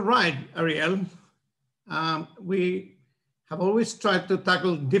you're right, Ariel. We have always tried to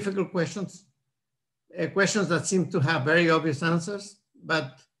tackle difficult questions, questions that seem to have very obvious answers,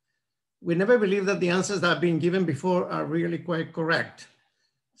 but we never believe that the answers that have been given before are really quite correct.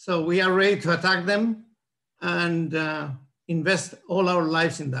 So we are ready to attack them and invest all our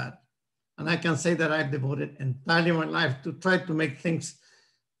lives in that. And I can say that I've devoted entirely my life to try to make things,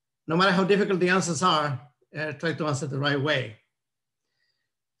 no matter how difficult the answers are, try to answer the right way.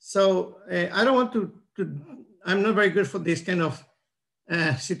 So I don't want to, I'm not very good for this kind of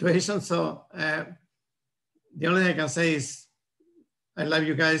situation. So the only thing I can say is I love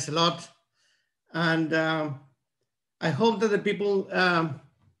you guys a lot. And I hope that the people, the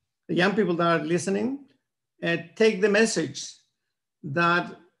young people that are listening, take the message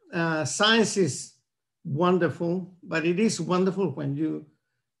that science is wonderful, but it is wonderful when you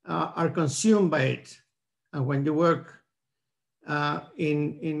are consumed by it and when you work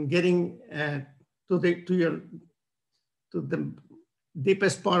in getting to the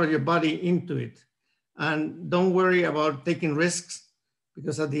deepest part of your body into it. And don't worry about taking risks,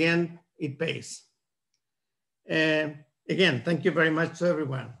 because at the end, it pays. Again, thank you very much to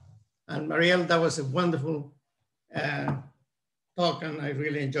everyone. And Mariel, that was a wonderful talk, and I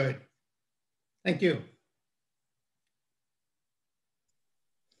really enjoyed it. Thank you.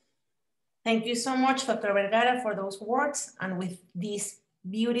 Thank you so much, Dr. Vergara, for those words. And with these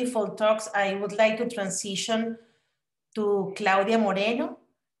beautiful talks, I would like to transition to Claudia Moreno.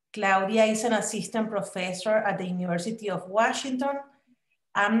 Claudia is an assistant professor at the University of Washington.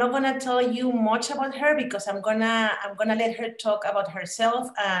 I'm not gonna tell you much about her because I'm gonna let her talk about herself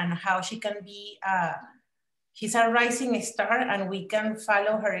and how she can be, she's a rising star and we can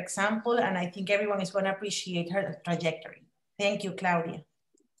follow her example, and I think everyone is gonna appreciate her trajectory. Thank you, Claudia.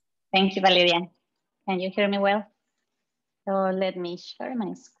 Thank you, Valeria. Can you hear me well? So let me share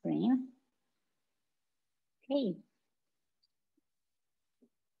my screen. Okay.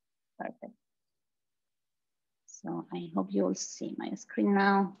 Perfect. So I hope you all see my screen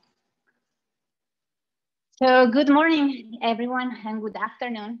now. So good morning, everyone, and good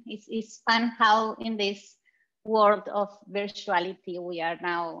afternoon. It's fun how in this world of virtuality, we are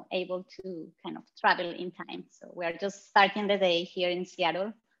now able to kind of travel in time. So we are just starting the day here in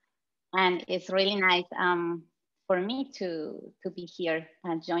Seattle. And it's really nice for me to be here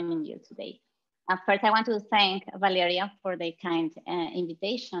joining you today. First, I want to thank Valeria for the kind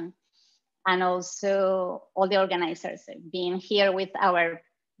invitation, and also all the organizers. Being here with our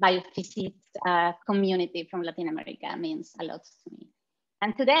biophysics community from Latin America means a lot to me.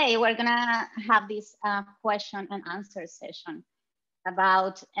 And today we're gonna have this question and answer session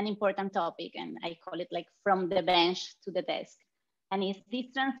about an important topic, and I call it like from the bench to the desk. And it's this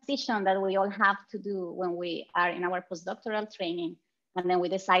transition that we all have to do when we are in our postdoctoral training, and then we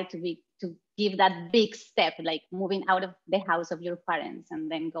decide to give that big step, like moving out of the house of your parents and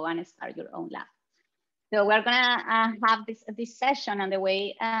then go and start your own lab. So we're gonna have this session, and the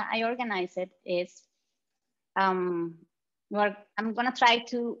way I organize it is, I'm gonna try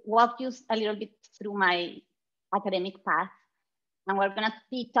to walk you a little bit through my academic path, and we're gonna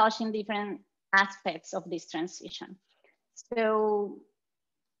be touching different aspects of this transition. So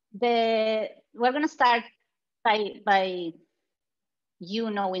we're gonna start by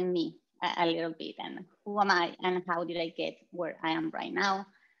you knowing me a little bit, and who am I and how did I get where I am right now.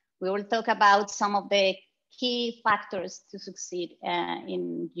 We will talk about some of the key factors to succeed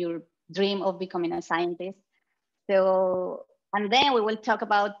in your dream of becoming a scientist. So, and then we will talk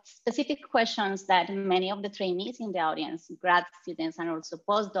about specific questions that many of the trainees in the audience, grad students and also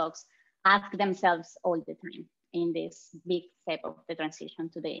postdocs, ask themselves all the time in this big step of the transition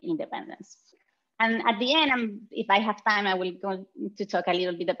to the independence. And at the end, if I have time, I will go to talk a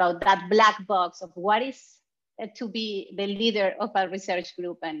little bit about that black box of what is to be the leader of a research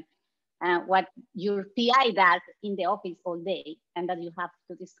group, and what your PI does in the office all day, and that you have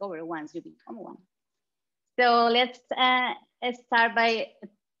to discover once you become one. So let's start by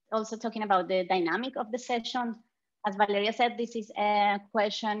also talking about the dynamic of the session. As Valeria said, this is a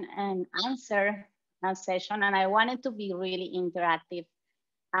question and answer session, and I wanted to be really interactive.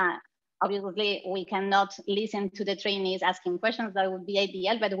 Obviously, we cannot listen to the trainees asking questions. That would be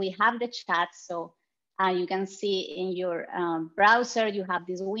ideal, but we have the chat. So you can see in your browser, you have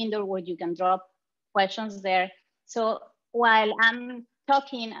this window where you can drop questions there. So while I'm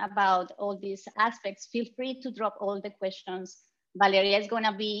talking about all these aspects, feel free to drop all the questions. Valeria is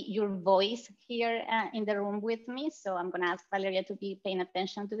gonna be your voice here in the room with me. So I'm gonna ask Valeria to be paying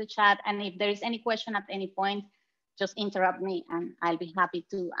attention to the chat. And if there is any question at any point, just interrupt me and I'll be happy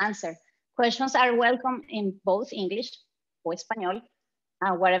to answer. Questions are welcome in both English or Espanol.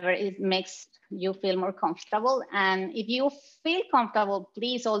 whatever it makes you feel more comfortable. And if you feel comfortable,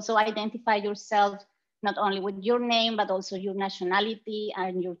 please also identify yourself, not only with your name, but also your nationality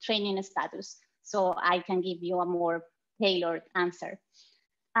and your training status, so I can give you a more tailored answer.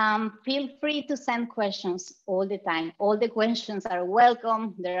 Feel free to send questions all the time. All the questions are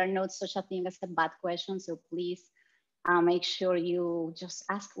welcome. There are no such a thing as a bad question, so please make sure you just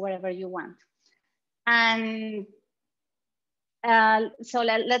ask whatever you want. And so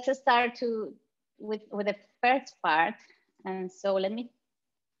let's start with the first part. And so let me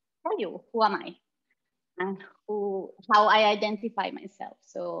tell you, who am I and how I identify myself.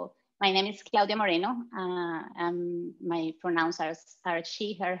 So my name is Claudia Moreno, and my pronouns are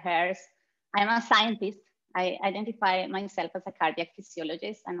she, her, hers. I'm a scientist. I identify myself as a cardiac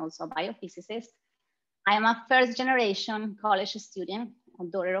physiologist and also a biophysicist. I am a first generation college student, a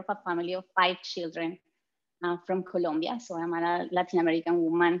daughter of a family of 5 children from Colombia. So I'm a Latin American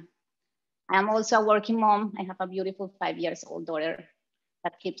woman. I'm also a working mom. I have a beautiful 5-year-old daughter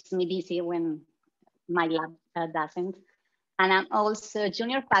that keeps me busy when my lab doesn't. And I'm also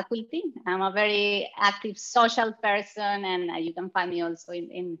junior faculty. I'm a very active social person, and you can find me also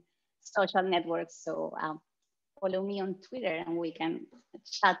in social networks. So follow me on Twitter and we can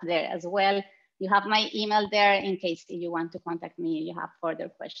chat there as well. You have my email there in case you want to contact me, you have further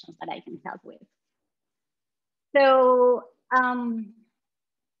questions that I can help with. So I'm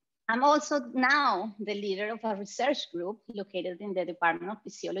also now the leader of a research group located in the Department of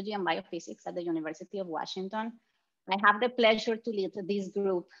Physiology and Biophysics at the University of Washington. I have the pleasure to lead this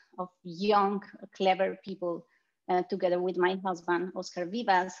group of young, clever people together with my husband, Oscar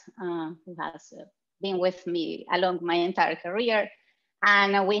Vivas, who has been with me along my entire career.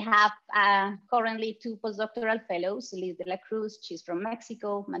 And we have currently 2 postdoctoral fellows, Liz de la Cruz, she's from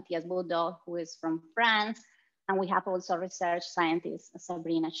Mexico, Matthias Baudot, who is from France, and we have also research scientist,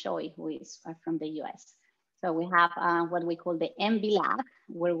 Sabrina Choi, who is from the US. So we have what we call the MB Lab,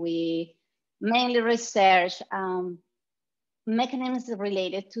 where we mainly research mechanisms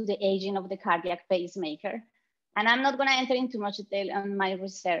related to the aging of the cardiac pacemaker. And I'm not gonna enter into much detail on my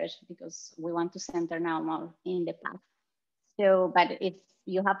research because we want to center now more in the path. So, but if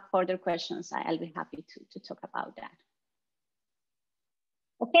you have further questions, I'll be happy to talk about that.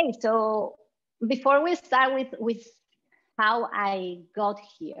 Okay, so before we start with how I got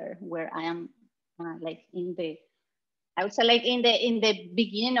here, where I am like I would say like in the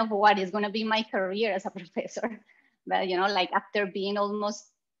beginning of what is gonna be my career as a professor, but you know, like after being almost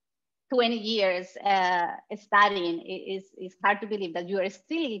 20 years studying, it's hard to believe that you are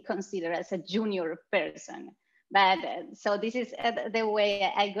still considered as a junior person. But so this is the way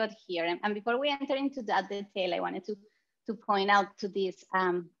I got here. And before we enter into that detail, I wanted to point out to this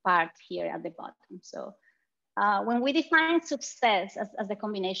part here at the bottom. So when we define success as the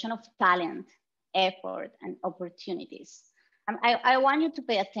combination of talent, effort, and opportunities, I want you to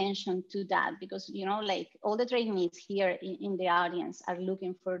pay attention to that because, you know, like all the trainees here in the audience are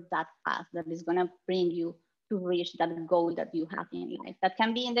looking for that path that is gonna bring you to reach that goal that you have in life. That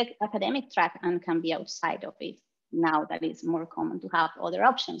can be in the academic track and can be outside of it. Now that is more common to have other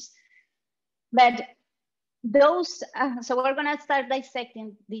options. But those, so we're gonna start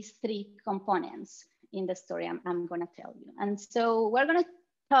dissecting these 3 components in the story I'm gonna tell you. And so we're gonna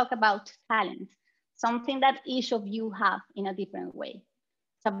talk about talent, something that each of you have in a different way.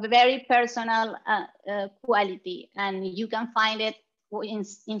 It's a very personal quality, and you can find it in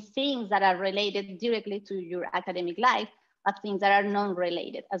things that are related directly to your academic life, but things that are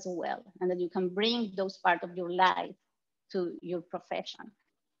non-related as well, and that you can bring those parts of your life to your profession.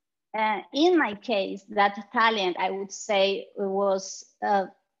 In my case, that talent, I would say, was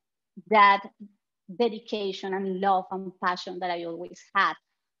that dedication and love and passion that I always had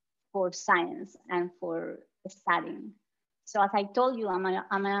for science and for studying. So as I told you,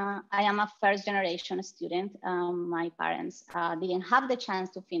 I am a first generation student. My parents didn't have the chance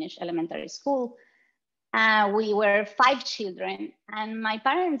to finish elementary school. We were 5 children, and my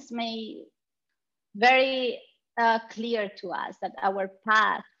parents made very clear to us that our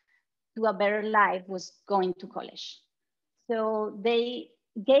path to a better life was going to college. So they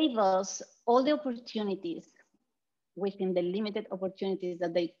gave us all the opportunities within the limited opportunities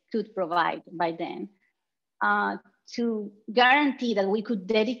that they could provide by then to guarantee that we could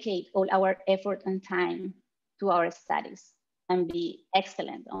dedicate all our effort and time to our studies and be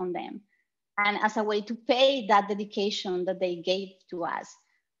excellent on them. And as a way to pay that dedication that they gave to us,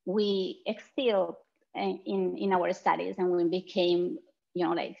 we excelled in our studies, and we became, you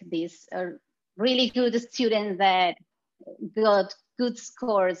know, like these really good students that got good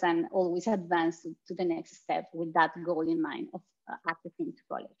scores and always advanced to the next step with that goal in mind of accessing to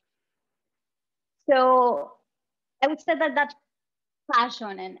college. So I would say that that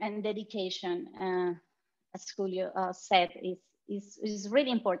passion and dedication, as Julio said, is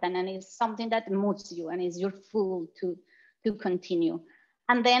really important, and is something that moves you and is your fuel to continue.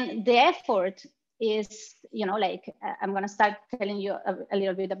 And then the effort is, you know, like I'm gonna start telling you a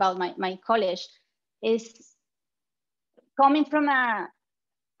little bit about my college, is coming from a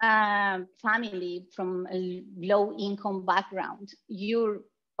family from a low income background. Your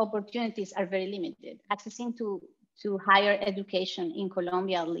opportunities are very limited. Accessing to higher education in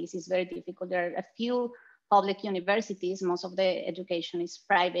Colombia, at least, is very difficult. There are a few public universities. Most of the education is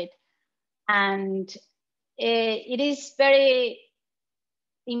private. And it is very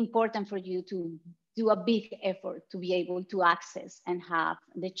important for you to do a big effort to be able to access and have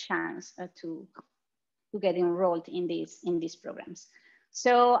the chance to get enrolled in these programs.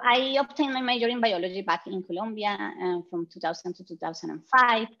 So I obtained my major in biology back in Colombia from 2000 to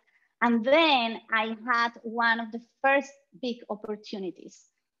 2005. And then I had one of the first big opportunities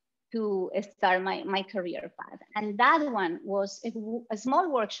to start my career path. And that one was a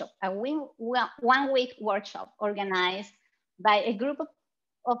small workshop, a 1 week workshop organized by a group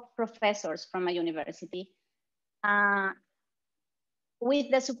of professors from a university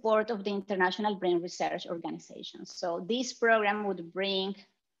with the support of the International Brain Research Organization. So this program would bring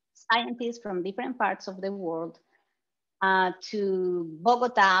scientists from different parts of the world to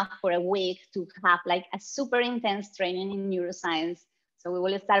Bogota for a week to have like a super intense training in neuroscience. So we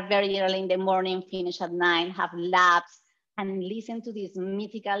will start very early in the morning, finish at 9, have labs, and listen to these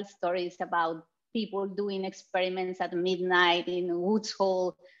mythical stories about people doing experiments at midnight in Woods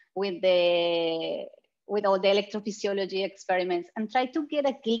Hole with all the electrophysiology experiments, and try to get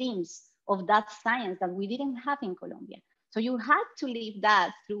a glimpse of that science that we didn't have in Colombia. So you had to live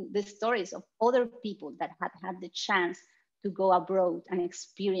that through the stories of other people that had the chance to go abroad and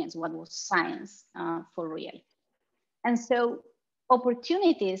experience what was science for real. And so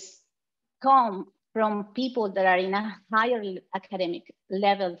opportunities come from people that are in a higher academic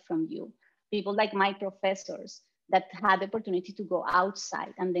level from you, people like my professors that had the opportunity to go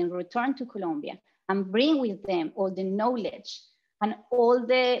outside and then return to Colombia and bring with them all the knowledge and all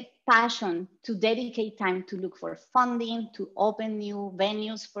the passion to dedicate time to look for funding, to open new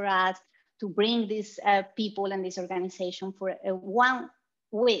venues for us, to bring these people and this organization for 1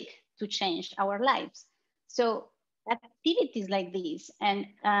 week to change our lives. So activities like this and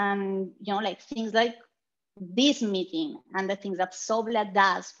you know, like things like this meeting and the things that SOBLA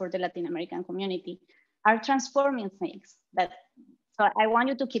does for the Latin American community are transforming things. So I want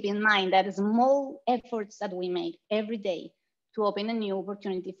you to keep in mind that small efforts that we make every day to open a new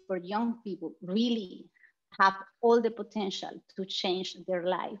opportunity for young people really have all the potential to change their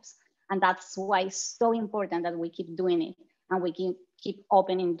lives. And that's why it's so important that we keep doing it and we keep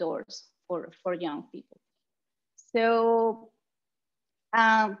opening doors for young people. So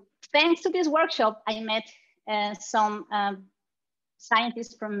thanks to this workshop, I met some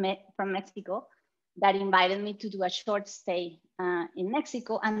scientists from Mexico that invited me to do a short stay in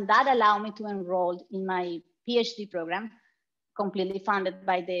Mexico, and that allowed me to enroll in my PhD program, completely funded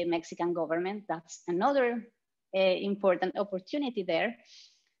by the Mexican government. That's another important opportunity there,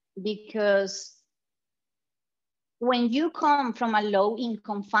 because when you come from a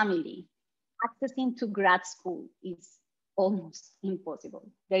low-income family, accessing to grad school is almost impossible.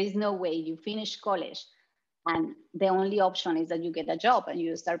 There is no way you finish college and the only option is that you get a job and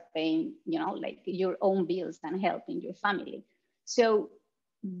you start paying, you know, like your own bills and helping your family. So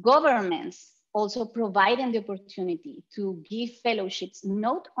governments also providing the opportunity to give fellowships,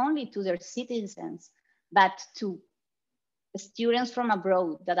 not only to their citizens, but to students from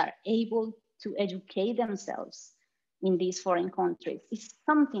abroad that are able to educate themselves in these foreign countries, is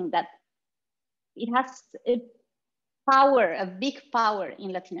something that it has a big power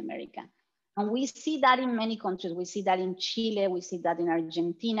in Latin America. And we see that in many countries. We see that in Chile, we see that in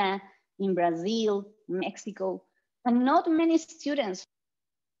Argentina, in Brazil, Mexico, and not many students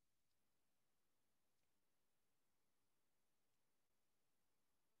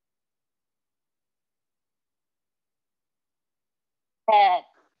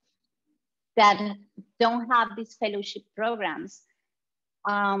that don't have these fellowship programs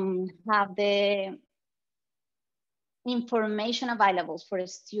have the information available for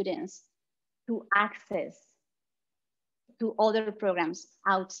students to access to other programs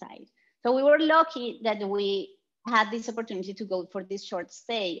outside. So we were lucky that we had this opportunity to go for this short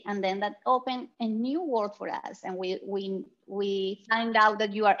stay, and then that opened a new world for us. And we found out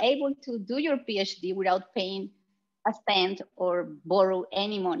that you are able to do your PhD without paying a cent or borrow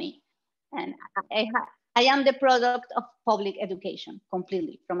any money. And I am the product of public education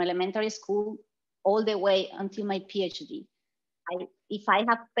completely, from elementary school all the way until my PhD. If I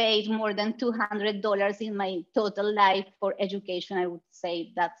have paid more than $200 in my total life for education, I would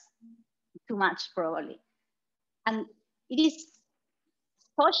say that's too much probably. And it is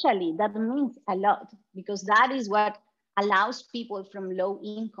socially, that means a lot, because that is what allows people from low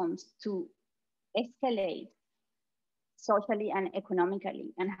incomes to escalate socially and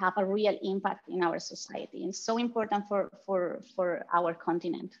economically and have a real impact in our society. It's so important for our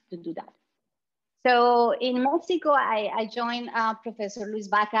continent to do that. So in Mexico, I joined Professor Luis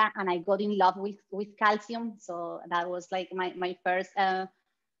Baca, and I got in love with calcium. So that was like my first time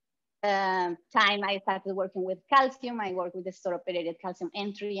I started working with calcium. I worked with the store-operated calcium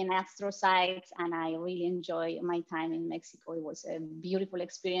entry and astrocytes, and I really enjoy my time in Mexico. It was a beautiful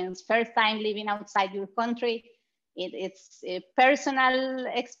experience. First time living outside your country. It's a personal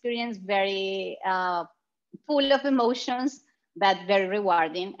experience, very full of emotions, but very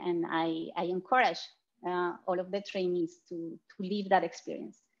rewarding. And I encourage all of the trainees to live that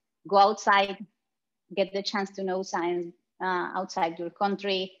experience. Go outside, get the chance to know science outside your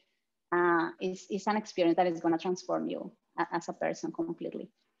country. It's an experience that is going to transform you as a person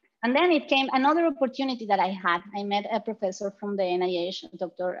completely. And then it came another opportunity that I had. I met a professor from the NIH,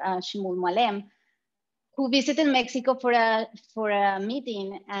 Dr. Shimul Mualem, who visited Mexico for a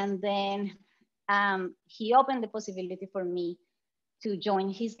meeting, and then he opened the possibility for me to join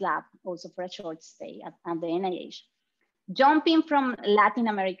his lab also for a short stay at the NIH. Jumping from Latin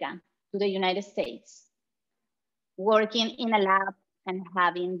America to the United States, working in a lab and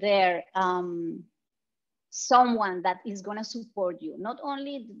having there someone that is gonna support you, not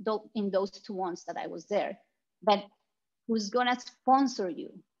only in those 2 months that I was there, but who's gonna sponsor you,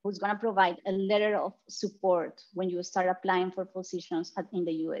 who's gonna provide a letter of support when you start applying for positions in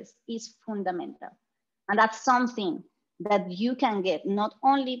the US is fundamental. And that's something that you can get not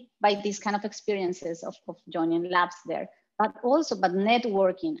only by these kind of experiences of joining labs there, but also by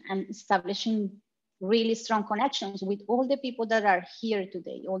networking and establishing really strong connections with all the people that are here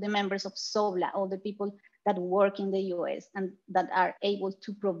today, all the members of SOBLA, all the people that work in the US and that are able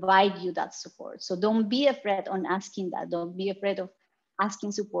to provide you that support. So don't be afraid on asking that. Don't be afraid of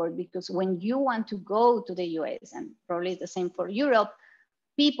asking support, because when you want to go to the US, and probably the same for Europe,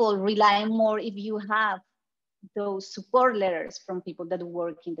 people rely more if you have those support letters from people that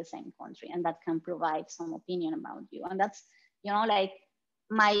work in the same country and that can provide some opinion about you. And that's, you know, like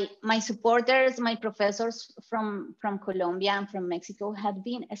my supporters, my professors from Colombia and from Mexico have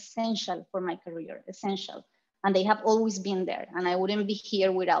been essential for my career, essential. And they have always been there, and I wouldn't be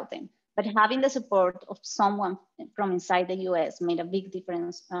here without them. But having the support of someone from inside the US made a big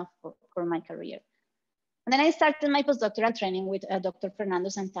difference for my career. And then I started my postdoctoral training with Dr. Fernando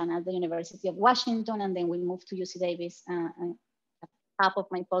Santana at the University of Washington, and then we moved to UC Davis half of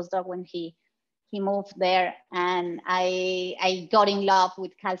my postdoc when he moved there, and I got in love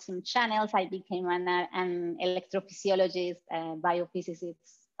with calcium channels. I became an electrophysiologist, biophysicist.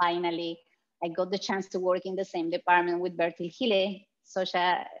 Finally, I got the chance to work in the same department with Bertil Gille. Such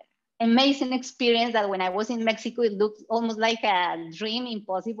an amazing experience that when I was in Mexico, it looked almost like a dream,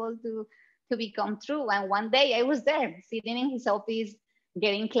 impossible to become true. And one day I was there, sitting in his office,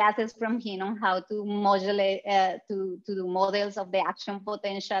 getting classes from him on how to modulate, to do models of the action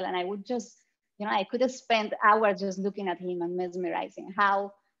potential. And I would just, you know, I could have spent hours just looking at him and mesmerizing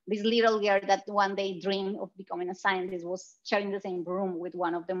how this little girl that one day dreamed of becoming a scientist was sharing the same room with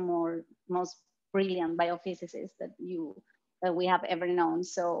one of the most brilliant biophysicists that we have ever known.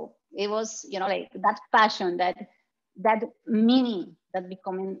 So it was, you know, like that passion, that meaning that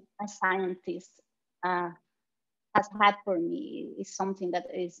becoming a scientist has had for me is something that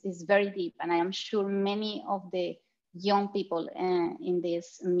is very deep. And I am sure many of the young people in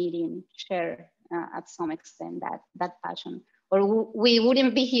this meeting share at some extent that passion, or we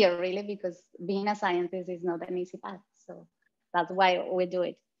wouldn't be here really, because being a scientist is not an easy path. So that's why we do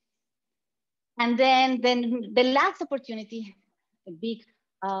it. And then the last opportunity, a big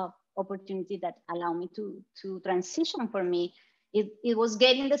opportunity that allowed me to transition for me, it was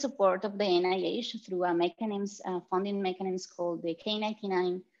getting the support of the NIH through a funding mechanism called the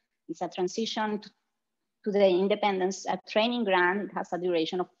K99. It's a transition to the independence training grant. It has a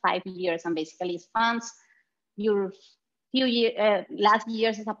duration of 5 years, and basically it funds your last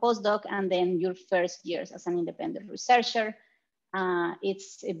years as a postdoc and then your first years as an independent researcher.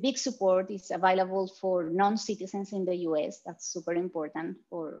 It's a big support. It's available for non-citizens in the US. That's super important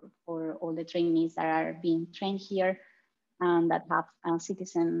for all the trainees that are being trained here and that have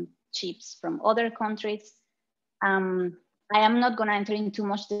citizenships from other countries. And I am not going to enter into too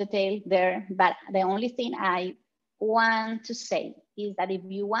much detail there, but the only thing I want to say is that if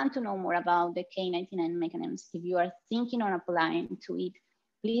you want to know more about the K99 mechanisms, if you are thinking on applying to it,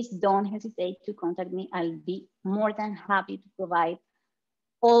 please don't hesitate to contact me. I'll be more than happy to provide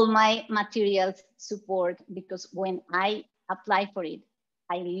all my materials support, because when I apply for it,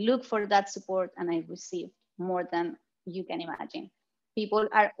 I look for that support and I receive more than you can imagine. People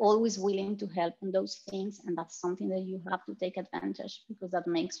are always willing to help in those things, and that's something that you have to take advantage, because that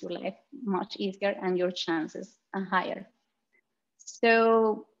makes your life much easier and your chances are higher.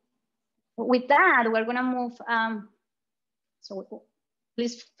 So with that, we're gonna move. So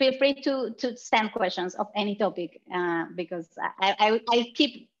please feel free to send questions of any topic, because I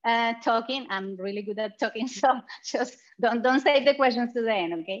keep talking. I'm really good at talking, so just don't save the questions to the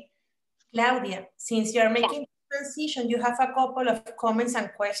end, okay? Claudia, since you're making the transition, you have a couple of comments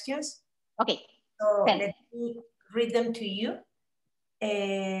and questions. Okay. So let me read them to you.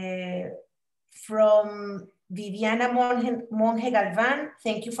 From Viviana Monge Galvan,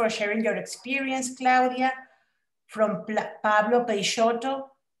 thank you for sharing your experience, Claudia. From Pablo Peixoto,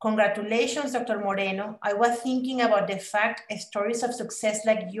 congratulations, Dr. Moreno. I was thinking about the fact stories of success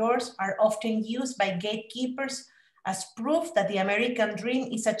like yours are often used by gatekeepers as proof that the American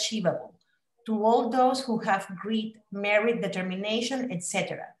dream is achievable to all those who have grit, merit, determination,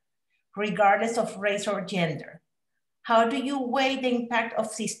 etc., regardless of race or gender. How do you weigh the impact of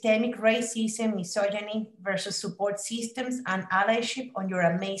systemic racism, misogyny versus support systems and allyship on your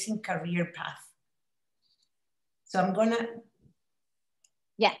amazing career path? So I'm gonna.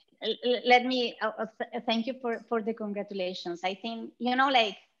 Yeah, let me, thank you for the congratulations. I think, you know,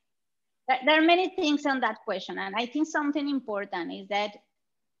 like, there are many things on that question. And I think something important is that,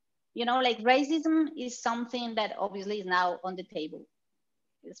 you know, like racism is something that obviously is now on the table,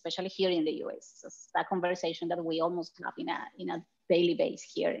 especially here in the US. It's a conversation that we almost have in a daily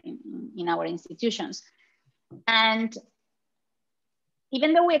basis here in our institutions. And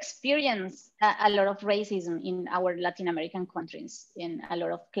even though we experience a lot of racism in our Latin American countries, in a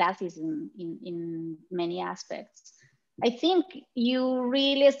lot of classism in many aspects, I think you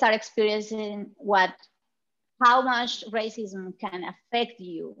really start experiencing how much racism can affect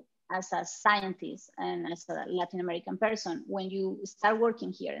you as a scientist and as a Latin American person when you start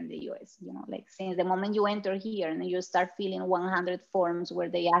working here in the US. You know, like since the moment you enter here and you start filling 100 forms where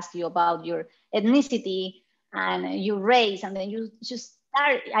they ask you about your ethnicity and your race, and then you just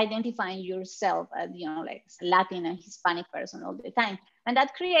start identifying yourself as, you know, like Latin and Hispanic person all the time. And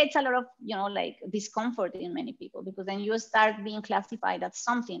that creates a lot of, you know, like discomfort in many people, because then you start being classified as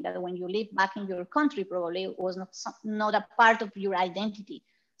something that when you live back in your country probably was not a part of your identity.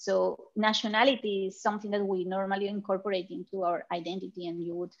 So nationality is something that we normally incorporate into our identity, and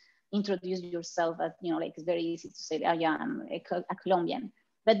you would introduce yourself as, you know, like it's very easy to say, oh yeah, I'm a Colombian.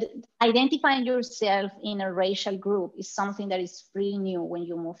 But identifying yourself in a racial group is something that is pretty new when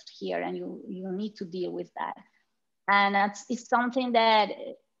you moved here, and you need to deal with that. And it's something that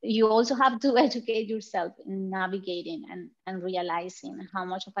you also have to educate yourself in navigating and realizing how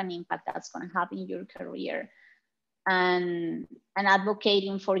much of an impact that's going to have in your career, and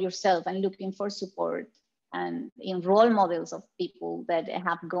advocating for yourself and looking for support and in role models of people that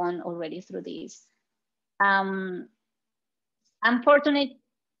have gone already through this. I'm fortunate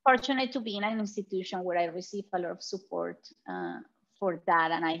to be in an institution where I receive a lot of support for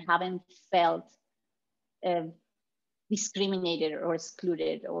that, and I haven't felt discriminated or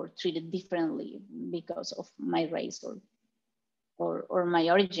excluded or treated differently because of my race or my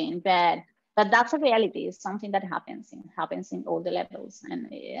origin. But that's a reality. It's something that happens in all the levels, and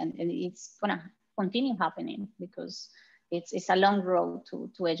it's gonna continue happening because it's a long road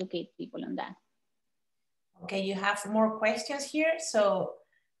to educate people on that. Okay, you have more questions here, so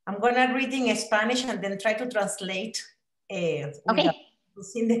I'm gonna read in Spanish and then try to translate Okay.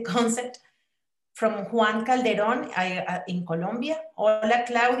 using the concept. From Juan Calderón in Colombia. Hola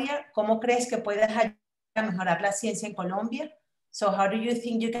Claudia, ¿cómo crees que puedes ayudar a mejorar la ciencia en Colombia? So how do you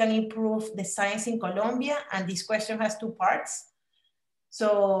think you can improve the science in Colombia? And this question has two parts.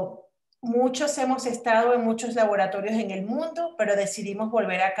 So muchos hemos estado en muchos laboratorios en el mundo, pero decidimos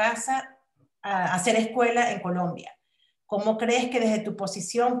volver a casa a hacer escuela en Colombia. ¿Cómo crees que desde tu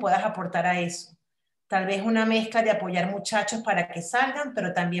posición puedas aportar a eso? Tal vez una mezcla de apoyar muchachos para que salgan,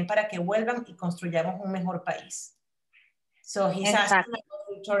 pero también para que vuelvan y construyamos un mejor país. So he's asking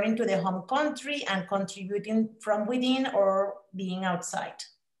about returning to the home country and contributing from within or being outside.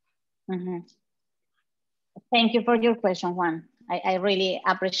 Mm-hmm. Thank you for your question, Juan. I really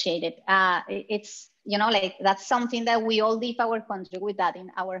appreciate it. It's, you know, like that's something that we all leave our country with that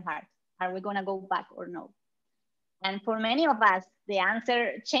in our heart. Are we gonna go back or no? And for many of us, the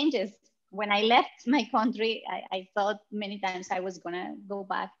answer changes. When I left my country, I thought many times I was gonna go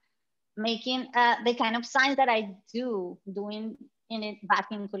back. Making the kind of science that I doing it back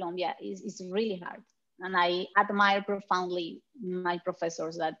in Colombia is really hard. And I admire profoundly my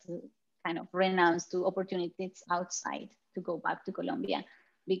professors that kind of renounced to opportunities outside to go back to Colombia,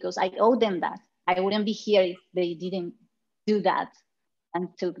 because I owe them that. I wouldn't be here if they didn't do that and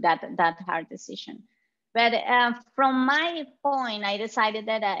took that hard decision. But from my point, I decided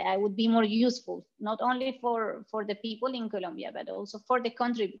that I would be more useful, not only for the people in Colombia, but also for the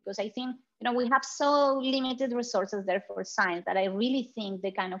country, because I think, you know, we have so limited resources there for science that I really think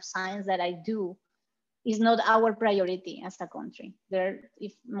the kind of science that I do is not our priority as a country.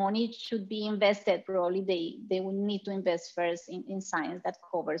 If money should be invested, probably they will need to invest first in science that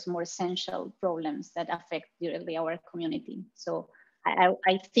covers more essential problems that affect directly our community. So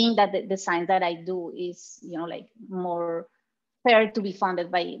I think that the science that I do is, you know, like more fair to be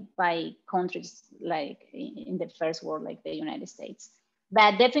funded by countries like in the first world, like the United States.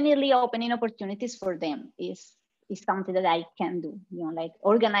 But definitely opening opportunities for them is something that I can do, you know, like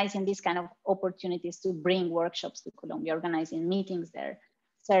organizing these kind of opportunities to bring workshops to Colombia, organizing meetings there,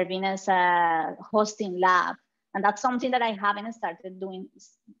 serving as a hosting lab. And that's something that I haven't started doing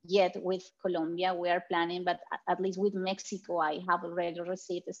yet with Colombia. We are planning, but at least with Mexico, I have already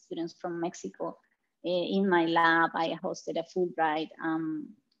received students from Mexico in my lab. I hosted a Fulbright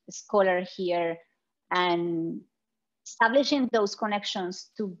scholar here, and establishing those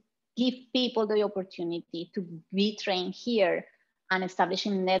connections to give people the opportunity to be trained here and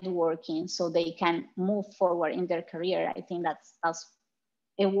establishing networking so they can move forward in their career. I think that's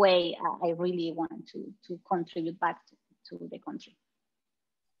a way I really want to contribute back to the country.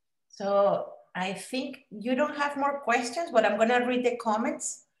 So I think you don't have more questions, but I'm gonna read the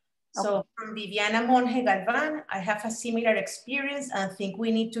comments. Okay. So from Viviana Monge Galvan, I have a similar experience and think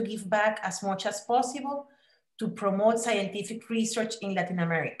we need to give back as much as possible to promote scientific research in Latin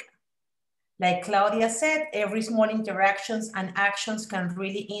America. Like Claudia said, every small interactions and actions can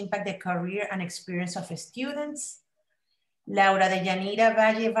really impact the career and experience of students. Laura de Yanira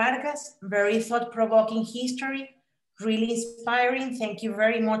Valle Vargas, very thought-provoking history, really inspiring. Thank you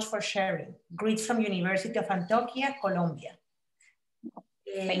very much for sharing. Greets from University of Antioquia, Colombia.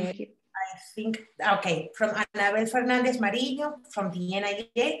 Thank you. I think, okay, from Anabel Fernandez Marillo from the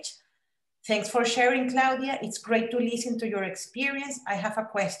NIH. Thanks for sharing, Claudia. It's great to listen to your experience. I have a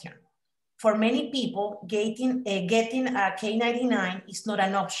question. For many people, getting a K99 is not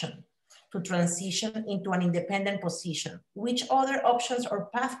an option to transition into an independent position. Which other options or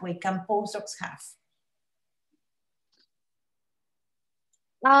pathway can postdocs have?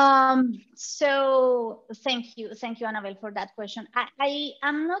 So thank you, Annabelle, for that question. I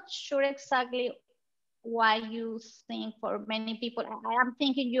am not sure exactly why you think for many people. I am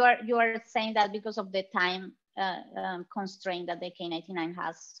thinking you are saying that because of the time constraint that the K99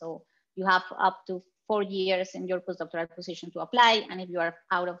 has. So you have up to 4 years in your postdoctoral position to apply. And if you are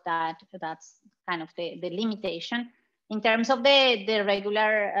out of that, that's kind of the limitation. In terms of the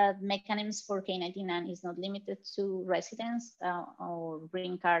regular mechanisms for K99 is not limited to residents or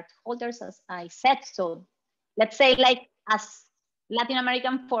green card holders, as I said. So let's say like as Latin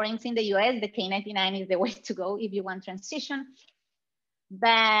American foreigners in the US, the K99 is the way to go if you want transition.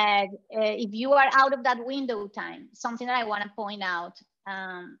 But if you are out of that window time, something that I want to point out,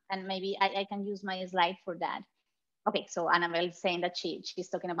 and maybe I can use my slide for that. Okay, so Annabelle is saying that she's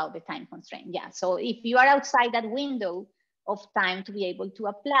talking about the time constraint. Yeah, so if you are outside that window of time to be able to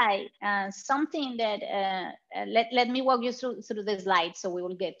apply, something that, let me walk you through the slides so we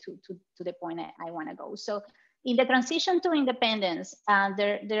will get to the point I want to go. So in the transition to independence,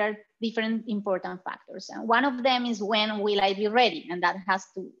 there are different important factors. And one of them is when will I be ready? And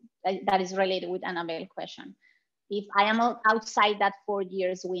that is related with Annabelle's question. If I am outside that 4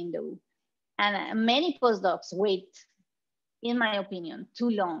 years window, and many postdocs wait, in my opinion, too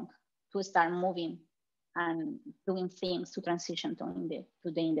long to start moving and doing things to transition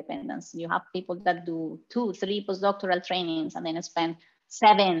to the independence. You have people that do 2, 3 postdoctoral trainings and then spend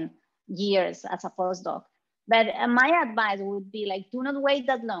 7 years as a postdoc. But my advice would be like, do not wait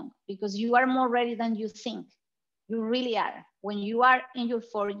that long because you are more ready than you think. You really are. When you are in your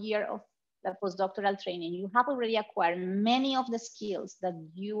 4th year of the postdoctoral training, you have already acquired many of the skills that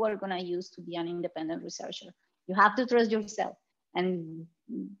you are going to use to be an independent researcher. You have to trust yourself and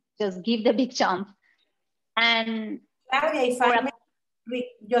just give the big jump. And Claudia, if I may,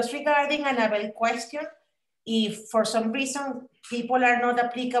 just regarding Annabelle's question, if for some reason people are not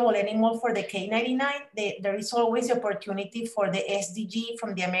applicable anymore for the K99, there is always the opportunity for the SDG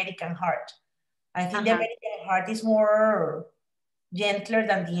from the American Heart. I think the American heart is more gentler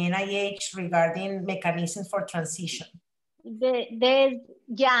than the NIH regarding mechanisms for transition.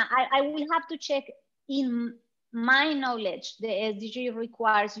 Yeah, I will have to check. In my knowledge, the SDG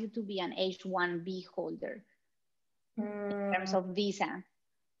requires you to be an H-1B holder in terms of visa.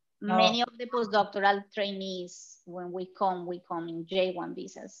 Many of the postdoctoral trainees, when we come in J-1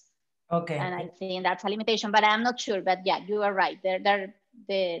 visas. Okay. And I think that's a limitation, but I'm not sure. But yeah, you are right. The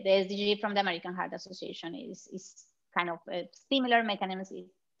SDG from the American Heart Association is kind of a similar mechanism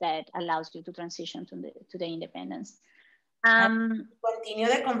that allows you to transition to the independence. Continue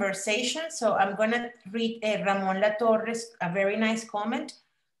the conversation. So I'm going to read Ramón La Torres, a very nice comment.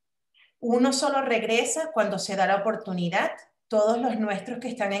 Uno solo regresa cuando se da la oportunidad. Todos los nuestros que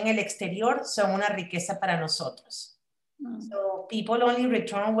están en el exterior son una riqueza para nosotros. So people only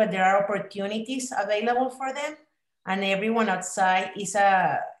return when there are opportunities available for them, and everyone outside is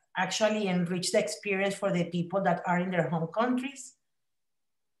actually enrich the experience for the people that are in their home countries.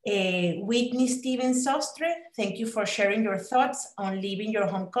 Whitney Stevens Sostre, thank you for sharing your thoughts on leaving your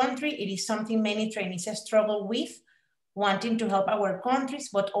home country. It is something many trainees struggle with, wanting to help our countries,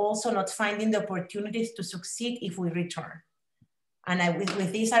 but also not finding the opportunities to succeed if we return. And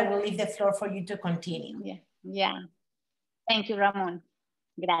with this, I will leave the floor for you to continue. Yeah. Thank you, Ramón.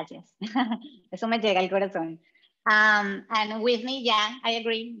 Gracias. Eso me llega al corazón. And with me, yeah, I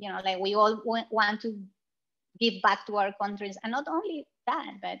agree. You know, like we all want to give back to our countries, and not only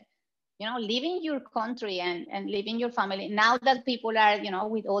that, but you know, leaving your country and leaving your family. Now that people are, you know,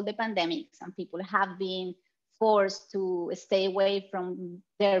 with all the pandemics, and people have been forced to stay away from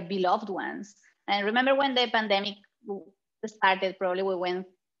their beloved ones. And remember when the pandemic started? Probably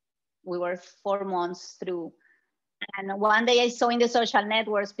we were 4 months through. And one day I saw in the social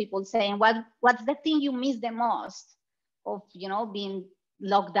networks people saying, what's the thing you miss the most of, you know, being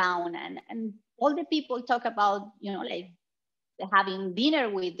locked down? And all the people talk about, you know, like having dinner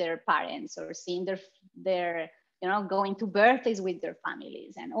with their parents, or seeing their you know, going to birthdays with their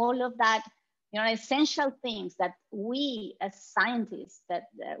families, and all of that, you know, essential things that we as scientists, that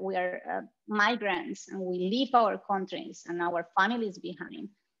we are migrants, and we leave our countries and our families behind.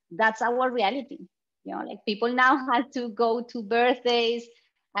 That's our reality. You know, like people now have to go to birthdays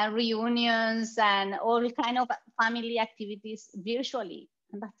and reunions and all kind of family activities virtually.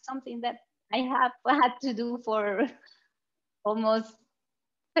 And that's something that I have had to do for almost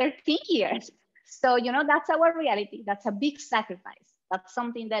 13 years. So, you know, that's our reality. That's a big sacrifice. That's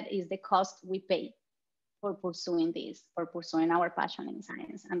something that is the cost we pay for pursuing this, for pursuing our passion in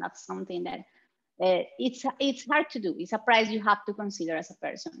science. And that's something that it's hard to do. It's a price you have to consider as a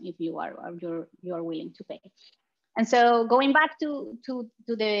person if you're willing to pay. And so going back to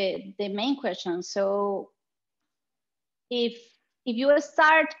the main question. So if you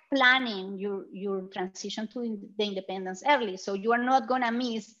start planning your transition to the independence early, so you are not gonna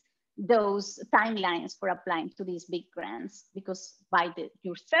miss those timelines for applying to these big grants, because by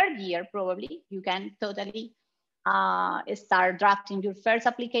your third year, probably you can totally start drafting your first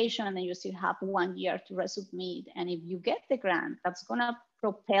application, and then you still have 1 year to resubmit. And if you get the grant, that's gonna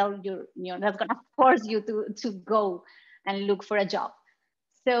propel that's gonna force you to go and look for a job.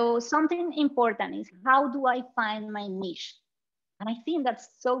 So something important is, how do I find my niche? And I think that's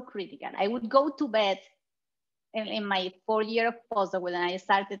so critical. I would go to bed in my 4th year of postdoc when I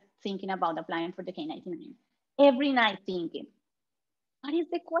started thinking about applying for the K-99, every night thinking, what is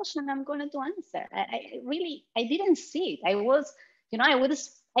the question I'm going to answer? I didn't see it. I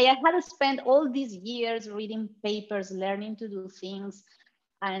had to spend all these years reading papers, learning to do things,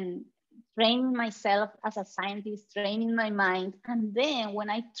 and training myself as a scientist, training my mind. And then when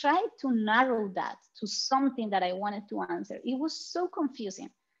I tried to narrow that to something that I wanted to answer, it was so confusing.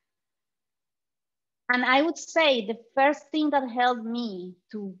 And I would say the first thing that helped me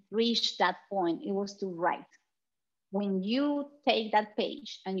to reach that point, it was to write. When you take that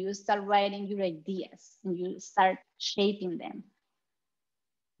page and you start writing your ideas and you start shaping them,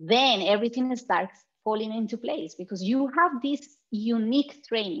 then everything starts falling into place, because you have this unique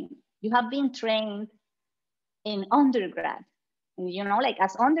training. You have been trained in undergrad. And, you know, like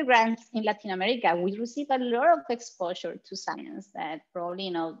as undergrads in Latin America, we receive a lot of exposure to science that probably,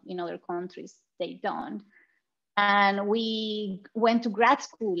 you know, in other countries, they don't. And we went to grad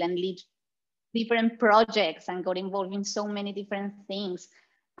school and did different projects and got involved in so many different things.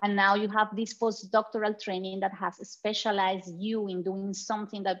 And now you have this postdoctoral training that has specialized you in doing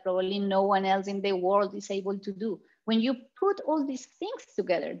something that probably no one else in the world is able to do. When you put all these things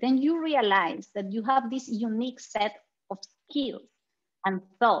together, then you realize that you have this unique set of skills and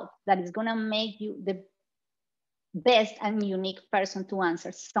thought that is gonna make you the best and unique person to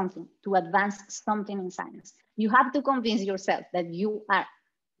answer something, to advance something in science. You have to convince yourself that you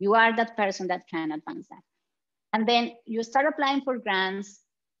are that person that can advance that. And then you start applying for grants.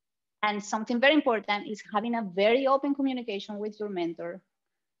 And something very important is having a very open communication with your mentor.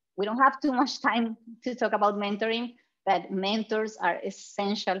 We don't have too much time to talk about mentoring, but mentors are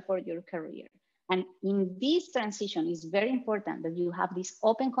essential for your career. And in this transition, it's very important that you have this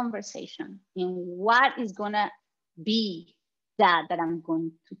open conversation in what is gonna be that I'm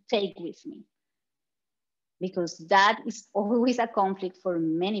going to take with me. Because that is always a conflict for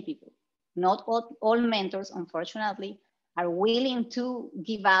many people. Not all mentors, unfortunately, are willing to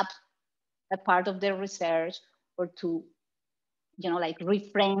give up a part of their research or to, like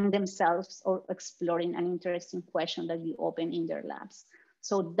reframe themselves or exploring an interesting question that you open in their labs.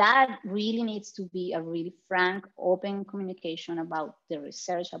 So that really needs to be a really frank, open communication about the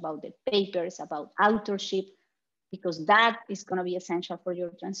research, about the papers, about authorship, because that is going to be essential for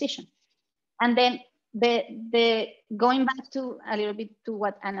your transition. And then the going back to a little bit to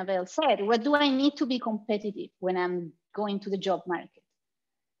what Annabelle said, what do I need to be competitive when I'm going to the job market?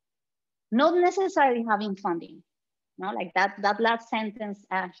 Not necessarily having funding, like that last sentence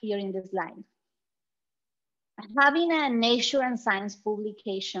here in the slide. Having a Nature and Science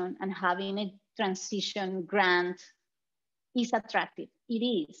publication and having a transition grant is attractive. It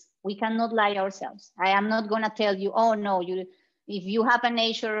is. We cannot lie ourselves. I am not going to tell you, oh no, if you have a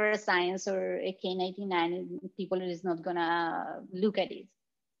Nature or a Science or a K99, people is not going to look at it.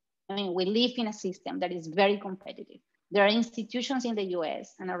 I mean, we live in a system that is very competitive. There are institutions in the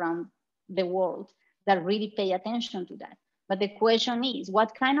US and around the world that really pay attention to that. But the question is,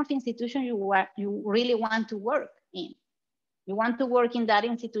 what kind of institution you really want to work in? You want to work in that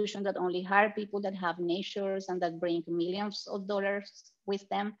institution that only hire people that have natures and that bring millions of dollars with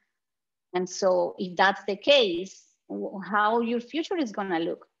them. And so if that's the case, how your future is gonna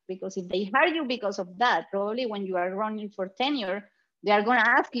look? Because if they hire you because of that, probably when you are running for tenure, they are gonna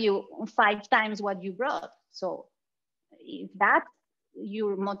ask you 5 times what you brought. So if that's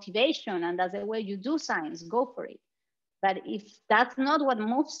your motivation and that's the way you do science, go for it. But if that's not what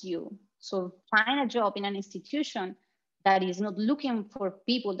moves you, so find a job in an institution that is not looking for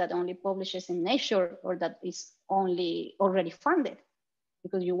people that only publishes in Nature or that is only already funded,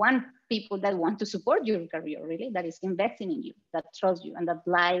 because you want people that want to support your career, really, that is investing in you, that trust you and that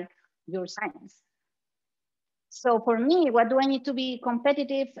like your science. So for me, what do I need to be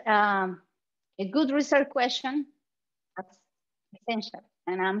competitive? A good research question, that's essential.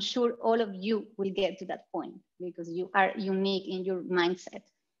 And I'm sure all of you will get to that point because you are unique in your mindset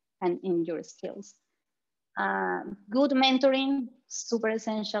and in your skills. Good mentoring, super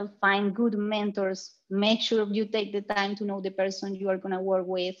essential. Find good mentors. Make sure you take the time to know the person you are going to work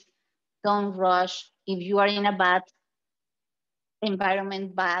with. Don't rush. If you are in a bad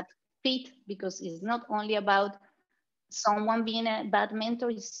environment, bad fit, because it's not only about someone being a bad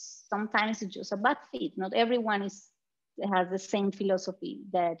mentor, sometimes it's just a bad fit. Not everyone has the same philosophy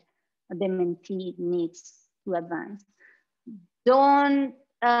that the mentee needs to advance. Don't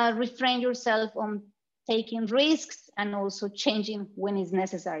refrain yourself on taking risks and also changing when it's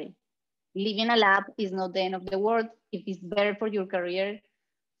necessary. Leaving a lab is not the end of the world. If it's better for your career,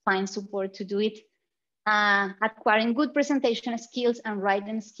 find support to do it. Acquiring good presentation skills and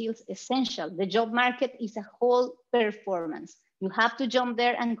writing skills, essential. The job market is a whole performance. You have to jump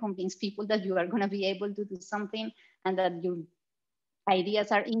there and convince people that you are going to be able to do something and that your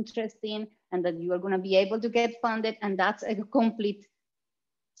ideas are interesting and that you are going to be able to get funded. And that's a complete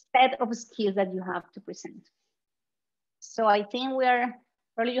set of skills that you have to present. So I think we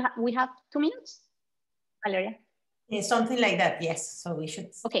have 2 minutes, Valeria? Something like that, yes. So we should.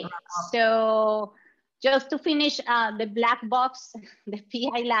 Okay, so just to finish the black box, the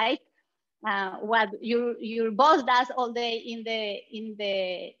PI life, what your boss does all day in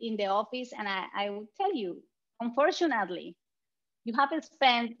the office, and I will tell you, unfortunately, you have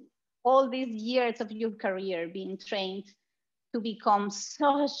spent all these years of your career being trained to become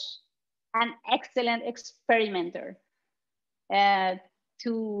such an excellent experimenter,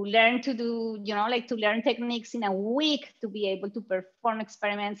 to learn to do, to learn techniques in a week to be able to perform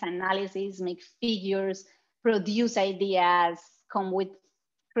experiments, analysis, make figures, produce ideas, come with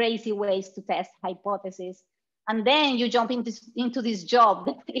crazy ways to test hypotheses. And then you jump into this job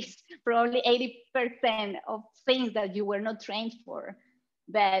that is probably 80% of things that you were not trained for.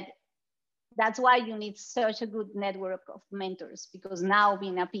 But that's why you need such a good network of mentors, because now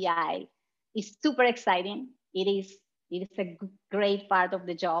being a PI is super exciting. It is a great part of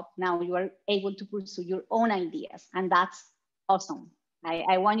the job. Now you are able to pursue your own ideas, and that's awesome.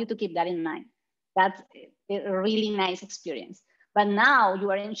 I want you to keep that in mind. a really nice experience. But now you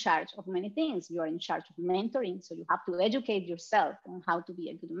are in charge of many things. You are in charge of mentoring. So you have to educate yourself on how to be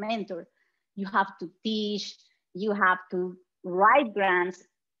a good mentor. You have to teach, you have to write grants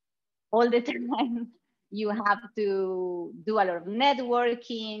all the time. You have to do a lot of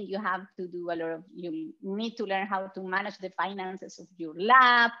networking. You have to do a lot of, you need to learn how to manage the finances of your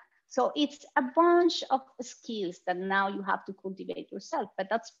lab. So it's a bunch of skills that now you have to cultivate yourself, but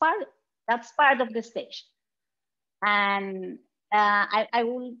that's part of the stage. And I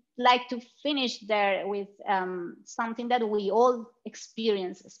would like to finish there with something that we all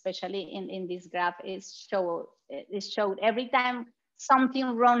experience, especially in this graph, is showed every time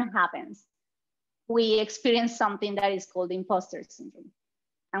something wrong happens, we experience something that is called imposter syndrome.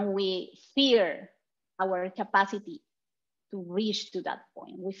 And we fear our capacity to reach to that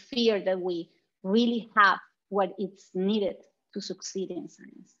point. We fear that we really have what is needed to succeed in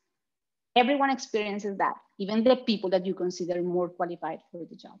science. Everyone experiences that, even the people that you consider more qualified for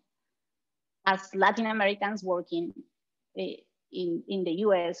the job. As Latin Americans working in the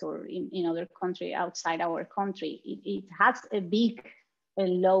US or in other country outside our country, it has a big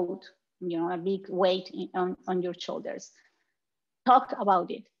load, a big weight on your shoulders. Talk about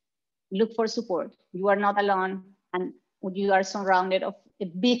it, look for support. You are not alone, and you are surrounded of a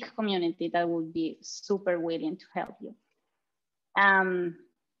big community that would be super willing to help you.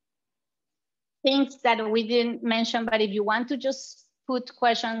 Things that we didn't mention, but if you want to just put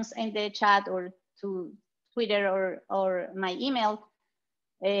questions in the chat or to Twitter or my email,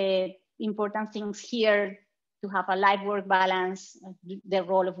 important things here to have a life-work balance, the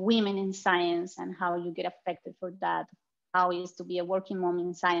role of women in science and how you get affected for that, how it is to be a working mom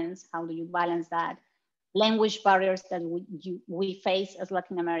in science, how do you balance that, language barriers that we face as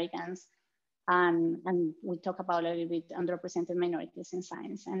Latin Americans, and we talk about a little bit underrepresented minorities in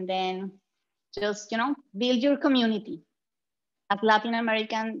science. And then just, build your community. As Latin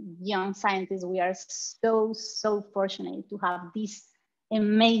American young scientists, we are so fortunate to have this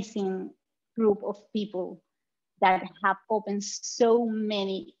amazing group of people that have opened so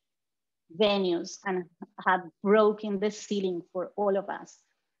many venues and have broken the ceiling for all of us.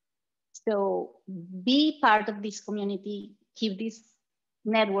 So be part of this community, keep this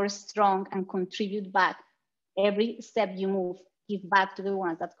network strong and contribute back. Every step you move, give back to the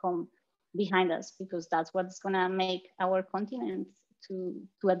ones that come behind us, because that's what's gonna make our continent to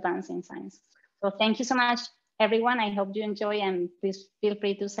advance in science. So thank you so much, everyone. I hope you enjoy, and please feel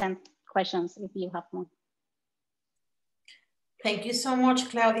free to send questions if you have more. Thank you so much,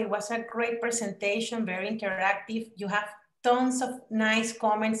 Claudia. It was a great presentation, very interactive. You have tons of nice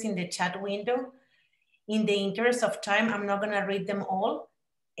comments in the chat window. In the interest of time, I'm not gonna read them all.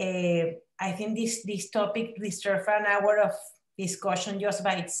 I think this topic deserves an hour of discussion just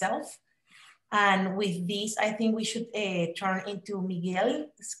by itself. And with this, I think we should turn into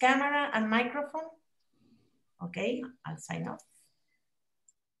Miguel's camera and microphone. Okay, I'll sign off.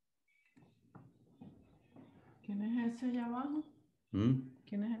 ¿Quién es ese allá abajo?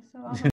 ¿Quién es ese abajo?